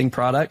existing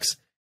products?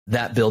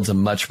 That builds a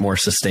much more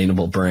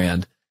sustainable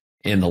brand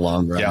in the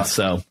long run. Yeah.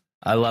 So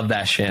I love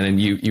that, Shannon.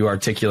 You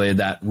articulated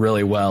that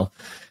really well.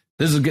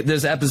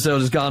 This episode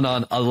has gone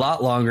on a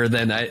lot longer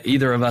than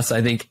either of us,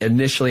 I think,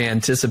 initially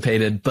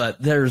anticipated,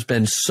 but there's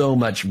been so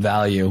much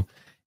value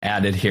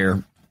added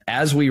here.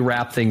 As we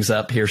wrap things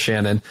up here,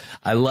 Shannon,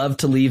 I love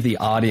to leave the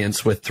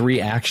audience with 3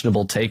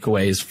 actionable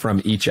takeaways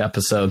from each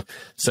episode.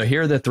 So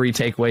here are the 3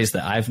 takeaways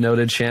that I've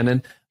noted,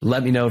 Shannon.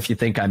 Let me know if you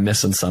think I'm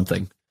missing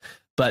something.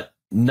 But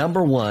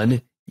number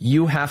 1,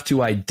 you have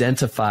to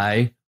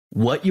identify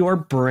what your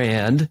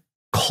brand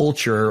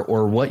culture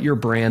or what your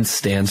brand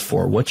stands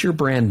for. What's your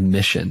brand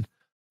mission?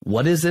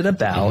 What is it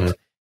about?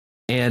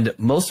 And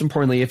most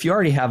importantly, if you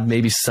already have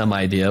maybe some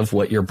idea of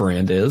what your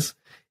brand is,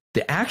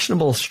 the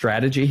actionable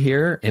strategy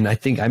here, and I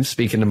think I'm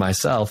speaking to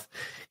myself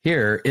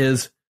here,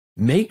 is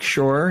make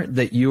sure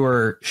that you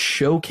are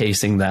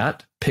showcasing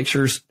that.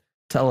 Pictures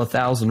tell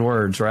 1,000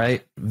 words,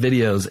 right?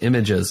 Videos,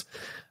 images.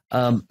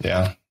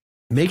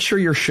 Make sure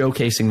you're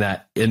showcasing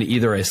that in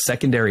either a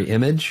secondary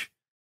image,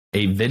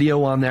 a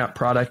video on that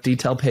product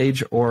detail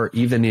page, or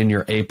even in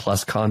your A+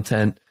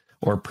 content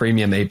or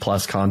premium A+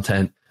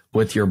 content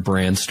with your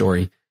brand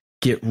story.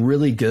 Get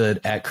really good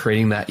at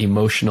creating that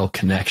emotional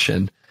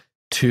connection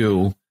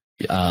to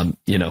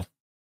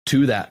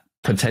that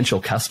potential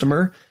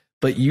customer,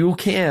 but you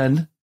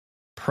can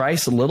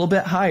price a little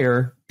bit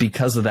higher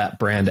because of that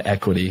brand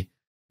equity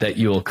that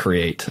you will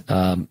create.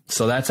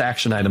 So that's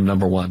action item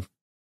number 1.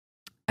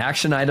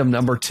 Action item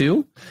number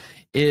 2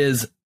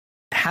 is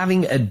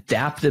having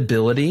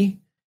adaptability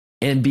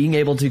and being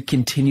able to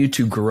continue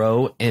to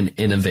grow and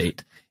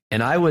innovate.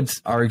 And I would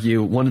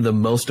argue one of the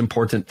most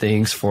important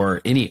things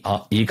for any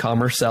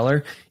e-commerce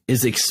seller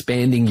is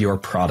expanding your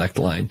product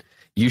line.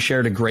 You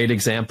shared a great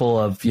example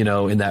of,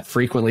 in that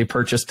frequently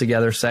purchased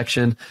together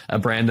section, a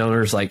brand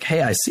owner's like,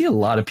 hey, I see a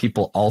lot of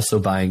people also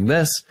buying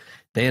this.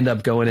 They end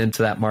up going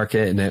into that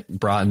market and it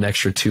brought an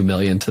extra $2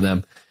 million to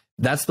them.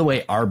 That's the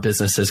way our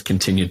business has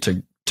continued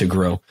to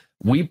grow.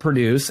 we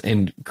produce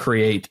and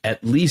create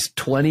at least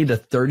 20 to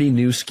 30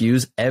 new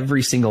SKUs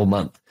every single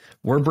month.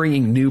 We're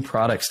bringing new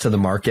products to the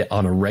market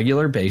on a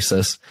regular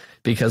basis,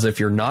 because if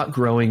you're not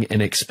growing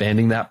and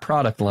expanding that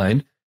product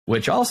line,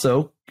 which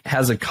also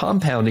has a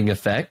compounding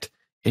effect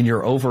in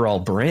your overall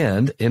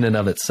brand in and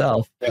of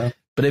itself. Yeah.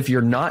 But if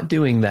you're not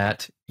doing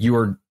that, you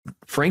are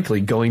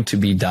frankly going to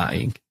be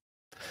dying.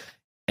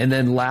 And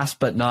then last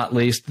but not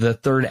least, the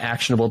third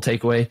actionable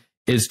takeaway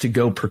is to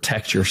go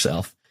protect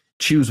yourself.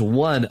 Choose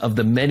one of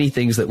the many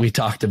things that we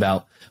talked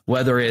about,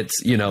 whether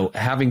it's,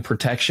 having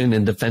protection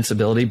and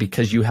defensibility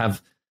because you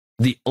have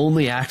the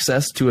only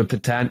access to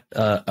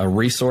a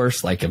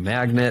resource like a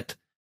magnet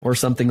or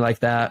something like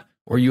that,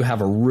 or you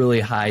have a really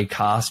high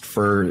cost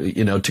for,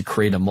 to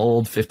create a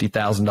mold,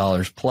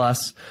 $50,000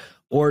 plus,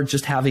 or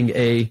just having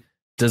a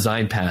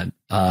design patent,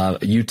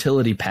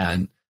 utility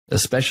patent,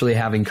 especially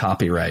having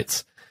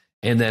copyrights,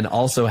 and then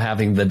also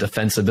having the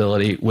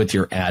defensibility with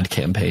your ad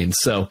campaigns.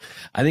 So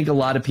I think a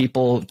lot of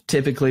people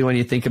typically, when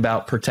you think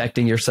about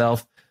protecting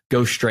yourself,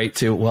 go straight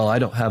to, well, I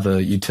don't have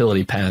a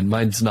utility patent.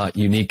 Mine's not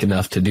unique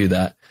enough to do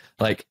that.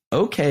 Like,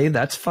 okay,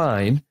 that's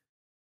fine,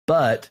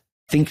 but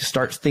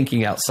start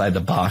thinking outside the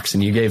box.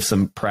 And you gave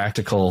some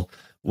practical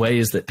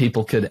ways that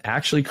people could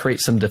actually create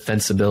some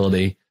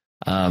defensibility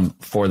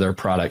for their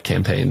product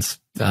campaigns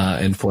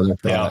and for their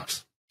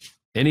products.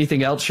 Yeah.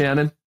 Anything else,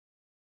 Shannon?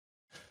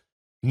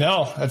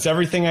 No, that's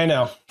everything I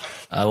know.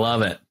 I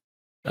love it.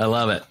 I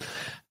love it.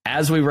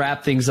 As we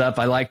wrap things up,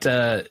 I like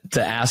to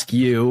ask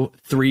you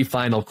 3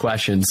 final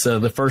questions. So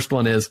the first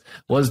one is,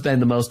 what has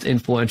been the most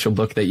influential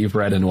book that you've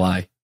read and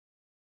why?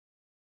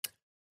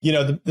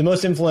 The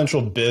most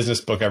influential business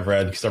book I've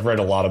read, because I've read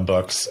a lot of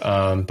books,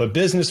 but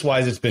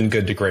business-wise, it's been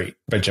Good to Great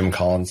by Jim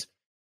Collins.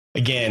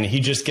 Again, he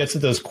just gets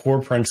at those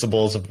core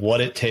principles of what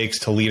it takes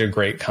to lead a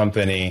great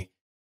company,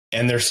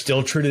 and they're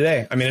still true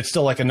today. I mean, it's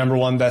still like a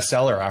 #1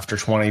 bestseller after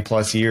 20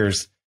 plus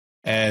years.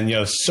 And,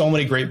 so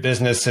many great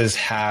businesses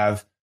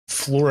have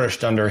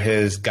flourished under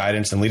his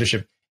guidance and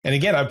leadership. And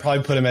again, I'd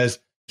probably put him as,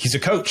 he's a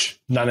coach,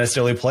 not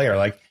necessarily a player.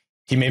 Like,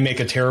 he may make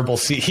a terrible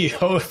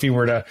CEO if he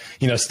were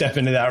to, step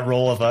into that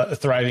role of a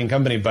thriving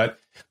company, but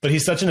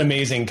he's such an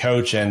amazing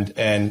coach,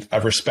 and I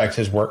respect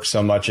his work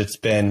so much. It's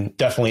been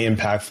definitely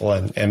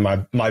impactful in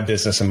my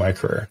business and my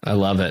career. I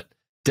love it.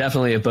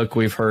 Definitely a book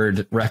we've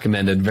heard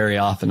recommended very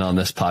often on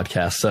this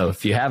podcast. So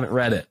if you haven't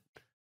read it,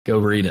 go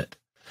read it.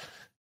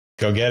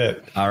 Go get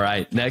it. All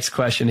right. Next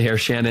question here,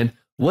 Shannon.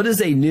 What is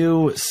a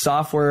new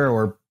software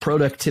or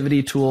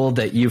productivity tool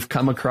that you've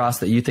come across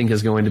that you think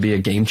is going to be a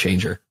game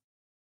changer?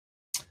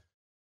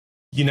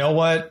 You know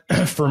what?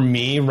 For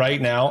me right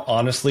now,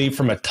 honestly,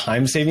 from a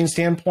time saving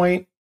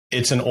standpoint,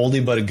 it's an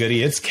oldie but a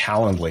goodie. It's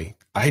Calendly.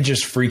 I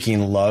just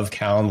freaking love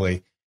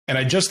Calendly. And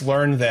I just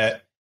learned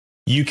that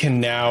you can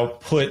now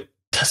put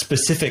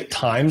specific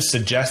times,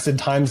 suggested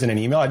times in an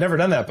email. I'd never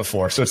done that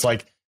before. So it's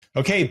like,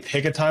 okay,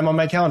 pick a time on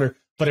my calendar,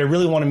 but I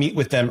really want to meet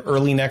with them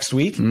early next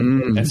week.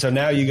 And so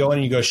now you go in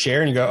and you go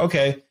share and you go,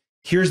 okay,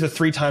 here's the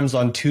 3 times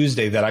on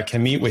Tuesday that I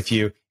can meet with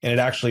you. And it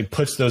actually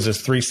puts those as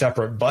 3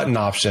 separate button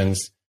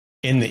options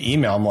in the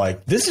email. I'm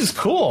like, this is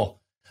cool.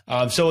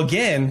 So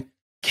again,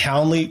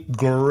 Calendly,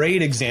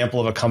 great example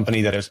of a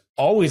company that is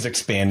always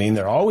expanding.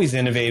 They're always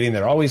innovating.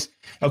 They're always,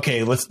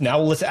 okay, let's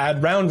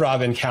add round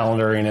robin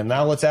calendaring, and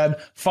now let's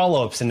add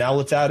follow-ups, and now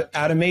let's add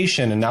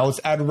automation, and now let's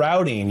add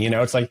routing.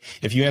 It's like,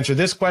 if you answer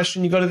this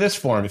question, you go to this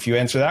form. If you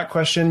answer that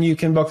question, you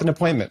can book an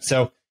appointment.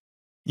 So,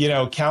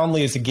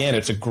 Calendly is, again,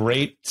 it's a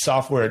great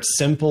software. It's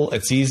simple,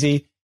 it's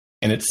easy,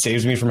 and it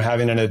saves me from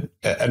having an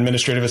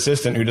administrative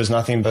assistant who does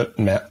nothing but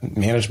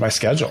manage my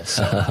schedule.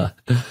 So.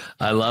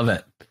 I love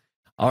it.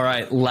 All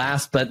right.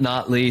 Last but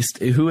not least,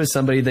 who is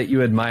somebody that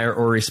you admire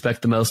or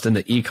respect the most in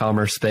the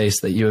e-commerce space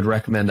that you would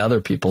recommend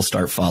other people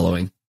start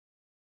following?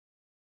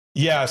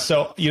 Yeah.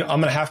 So, I'm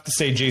going to have to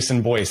say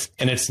Jason Boyce,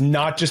 and it's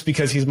not just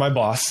because he's my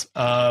boss,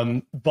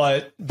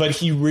 but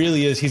he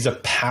really is. He's a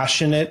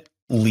passionate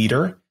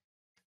leader,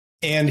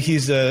 and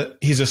he's a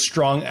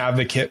strong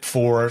advocate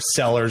for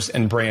sellers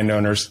and brand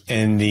owners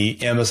in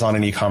the Amazon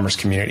and e-commerce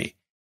community.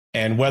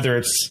 And whether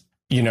it's,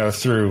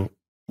 through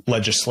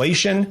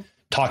legislation,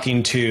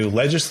 talking to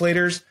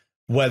legislators,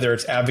 whether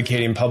it's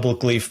advocating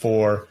publicly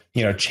for,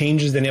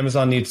 changes that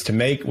Amazon needs to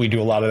make. We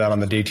do a lot of that on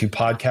the Day 2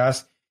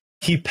 podcast.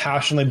 He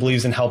passionately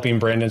believes in helping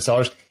brand and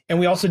sellers. And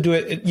we also do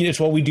it,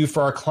 it's what we do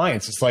for our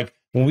clients. It's like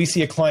when we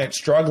see a client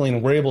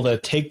struggling, we're able to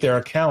take their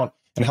account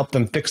and help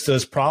them fix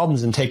those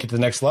problems and take it to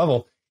the next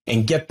level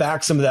and get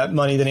back some of that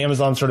money that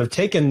Amazon's sort of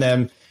taken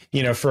them,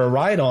 for a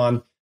ride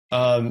on.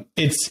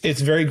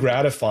 It's very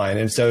gratifying.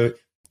 And so,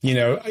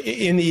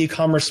 in the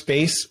e-commerce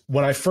space,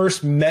 when I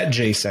first met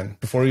Jason,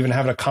 before even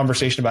having a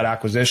conversation about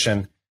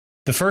acquisition,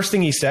 the first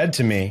thing he said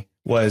to me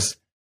was,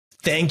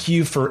 thank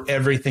you for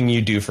everything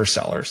you do for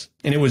sellers.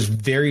 And it was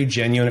very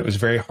genuine. It was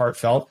very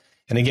heartfelt.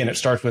 And again, it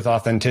starts with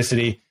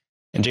authenticity.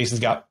 And Jason's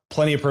got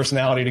plenty of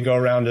personality to go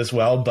around as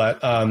well.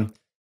 But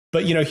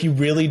he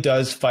really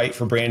does fight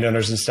for brand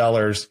owners and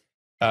sellers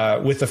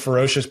with a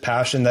ferocious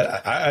passion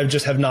that I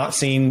just have not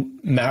seen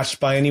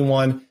matched by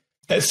anyone.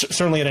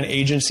 certainly at an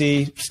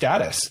agency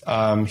status.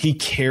 He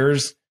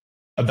cares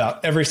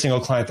about every single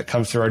client that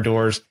comes through our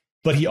doors,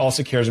 but he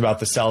also cares about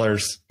the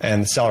sellers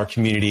and the seller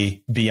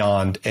community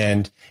beyond,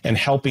 and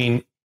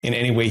helping in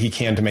any way he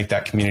can to make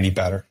that community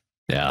better.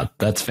 Yeah,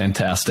 that's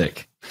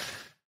fantastic.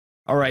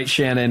 All right,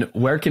 Shannon,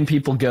 where can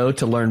people go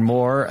to learn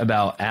more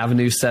about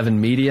Avenue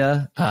 7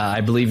 Media?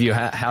 I believe you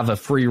have a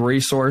free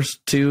resource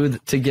to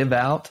give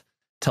out.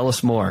 Tell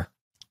us more.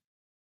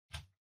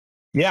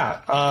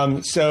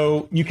 Yeah,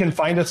 so you can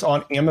find us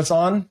on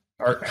Amazon,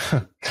 or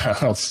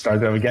I'll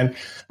start that again.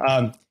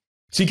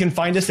 So you can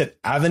find us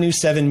at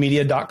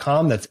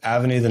avenue7media.com. That's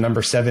avenue, the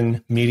number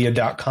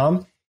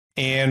 7media.com.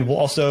 And we'll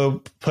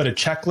also put a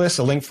checklist,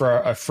 a link for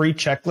a free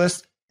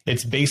checklist.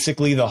 It's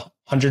basically the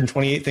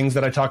 128 things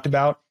that I talked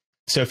about.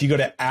 So if you go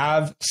to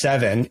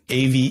AVE7,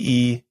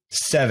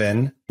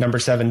 AVE7, number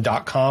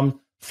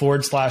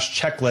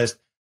 7.com/checklist,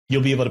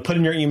 you'll be able to put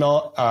in your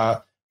email.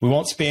 We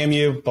won't spam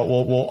you, but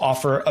we'll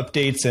offer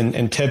updates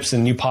and tips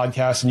and new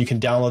podcasts, and you can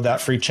download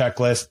that free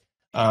checklist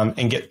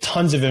and get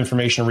tons of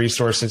information and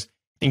resources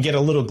and get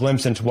a little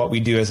glimpse into what we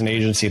do as an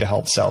agency to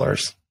help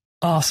sellers.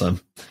 Awesome.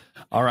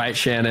 All right,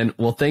 Shannon.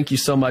 Well, thank you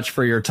so much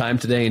for your time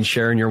today and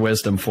sharing your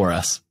wisdom for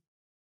us.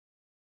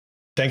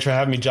 Thanks for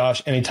having me,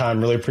 Josh. Anytime.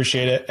 Really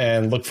appreciate it,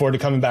 and look forward to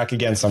coming back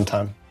again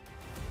sometime.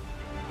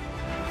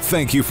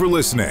 Thank you for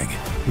listening.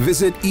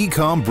 Visit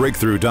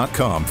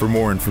ecommbreakthrough.com for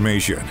more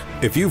information.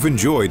 If you've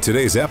enjoyed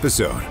today's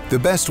episode, the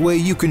best way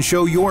you can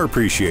show your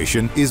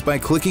appreciation is by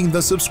clicking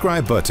the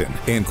subscribe button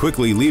and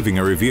quickly leaving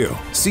a review.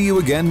 See you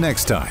again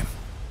next time.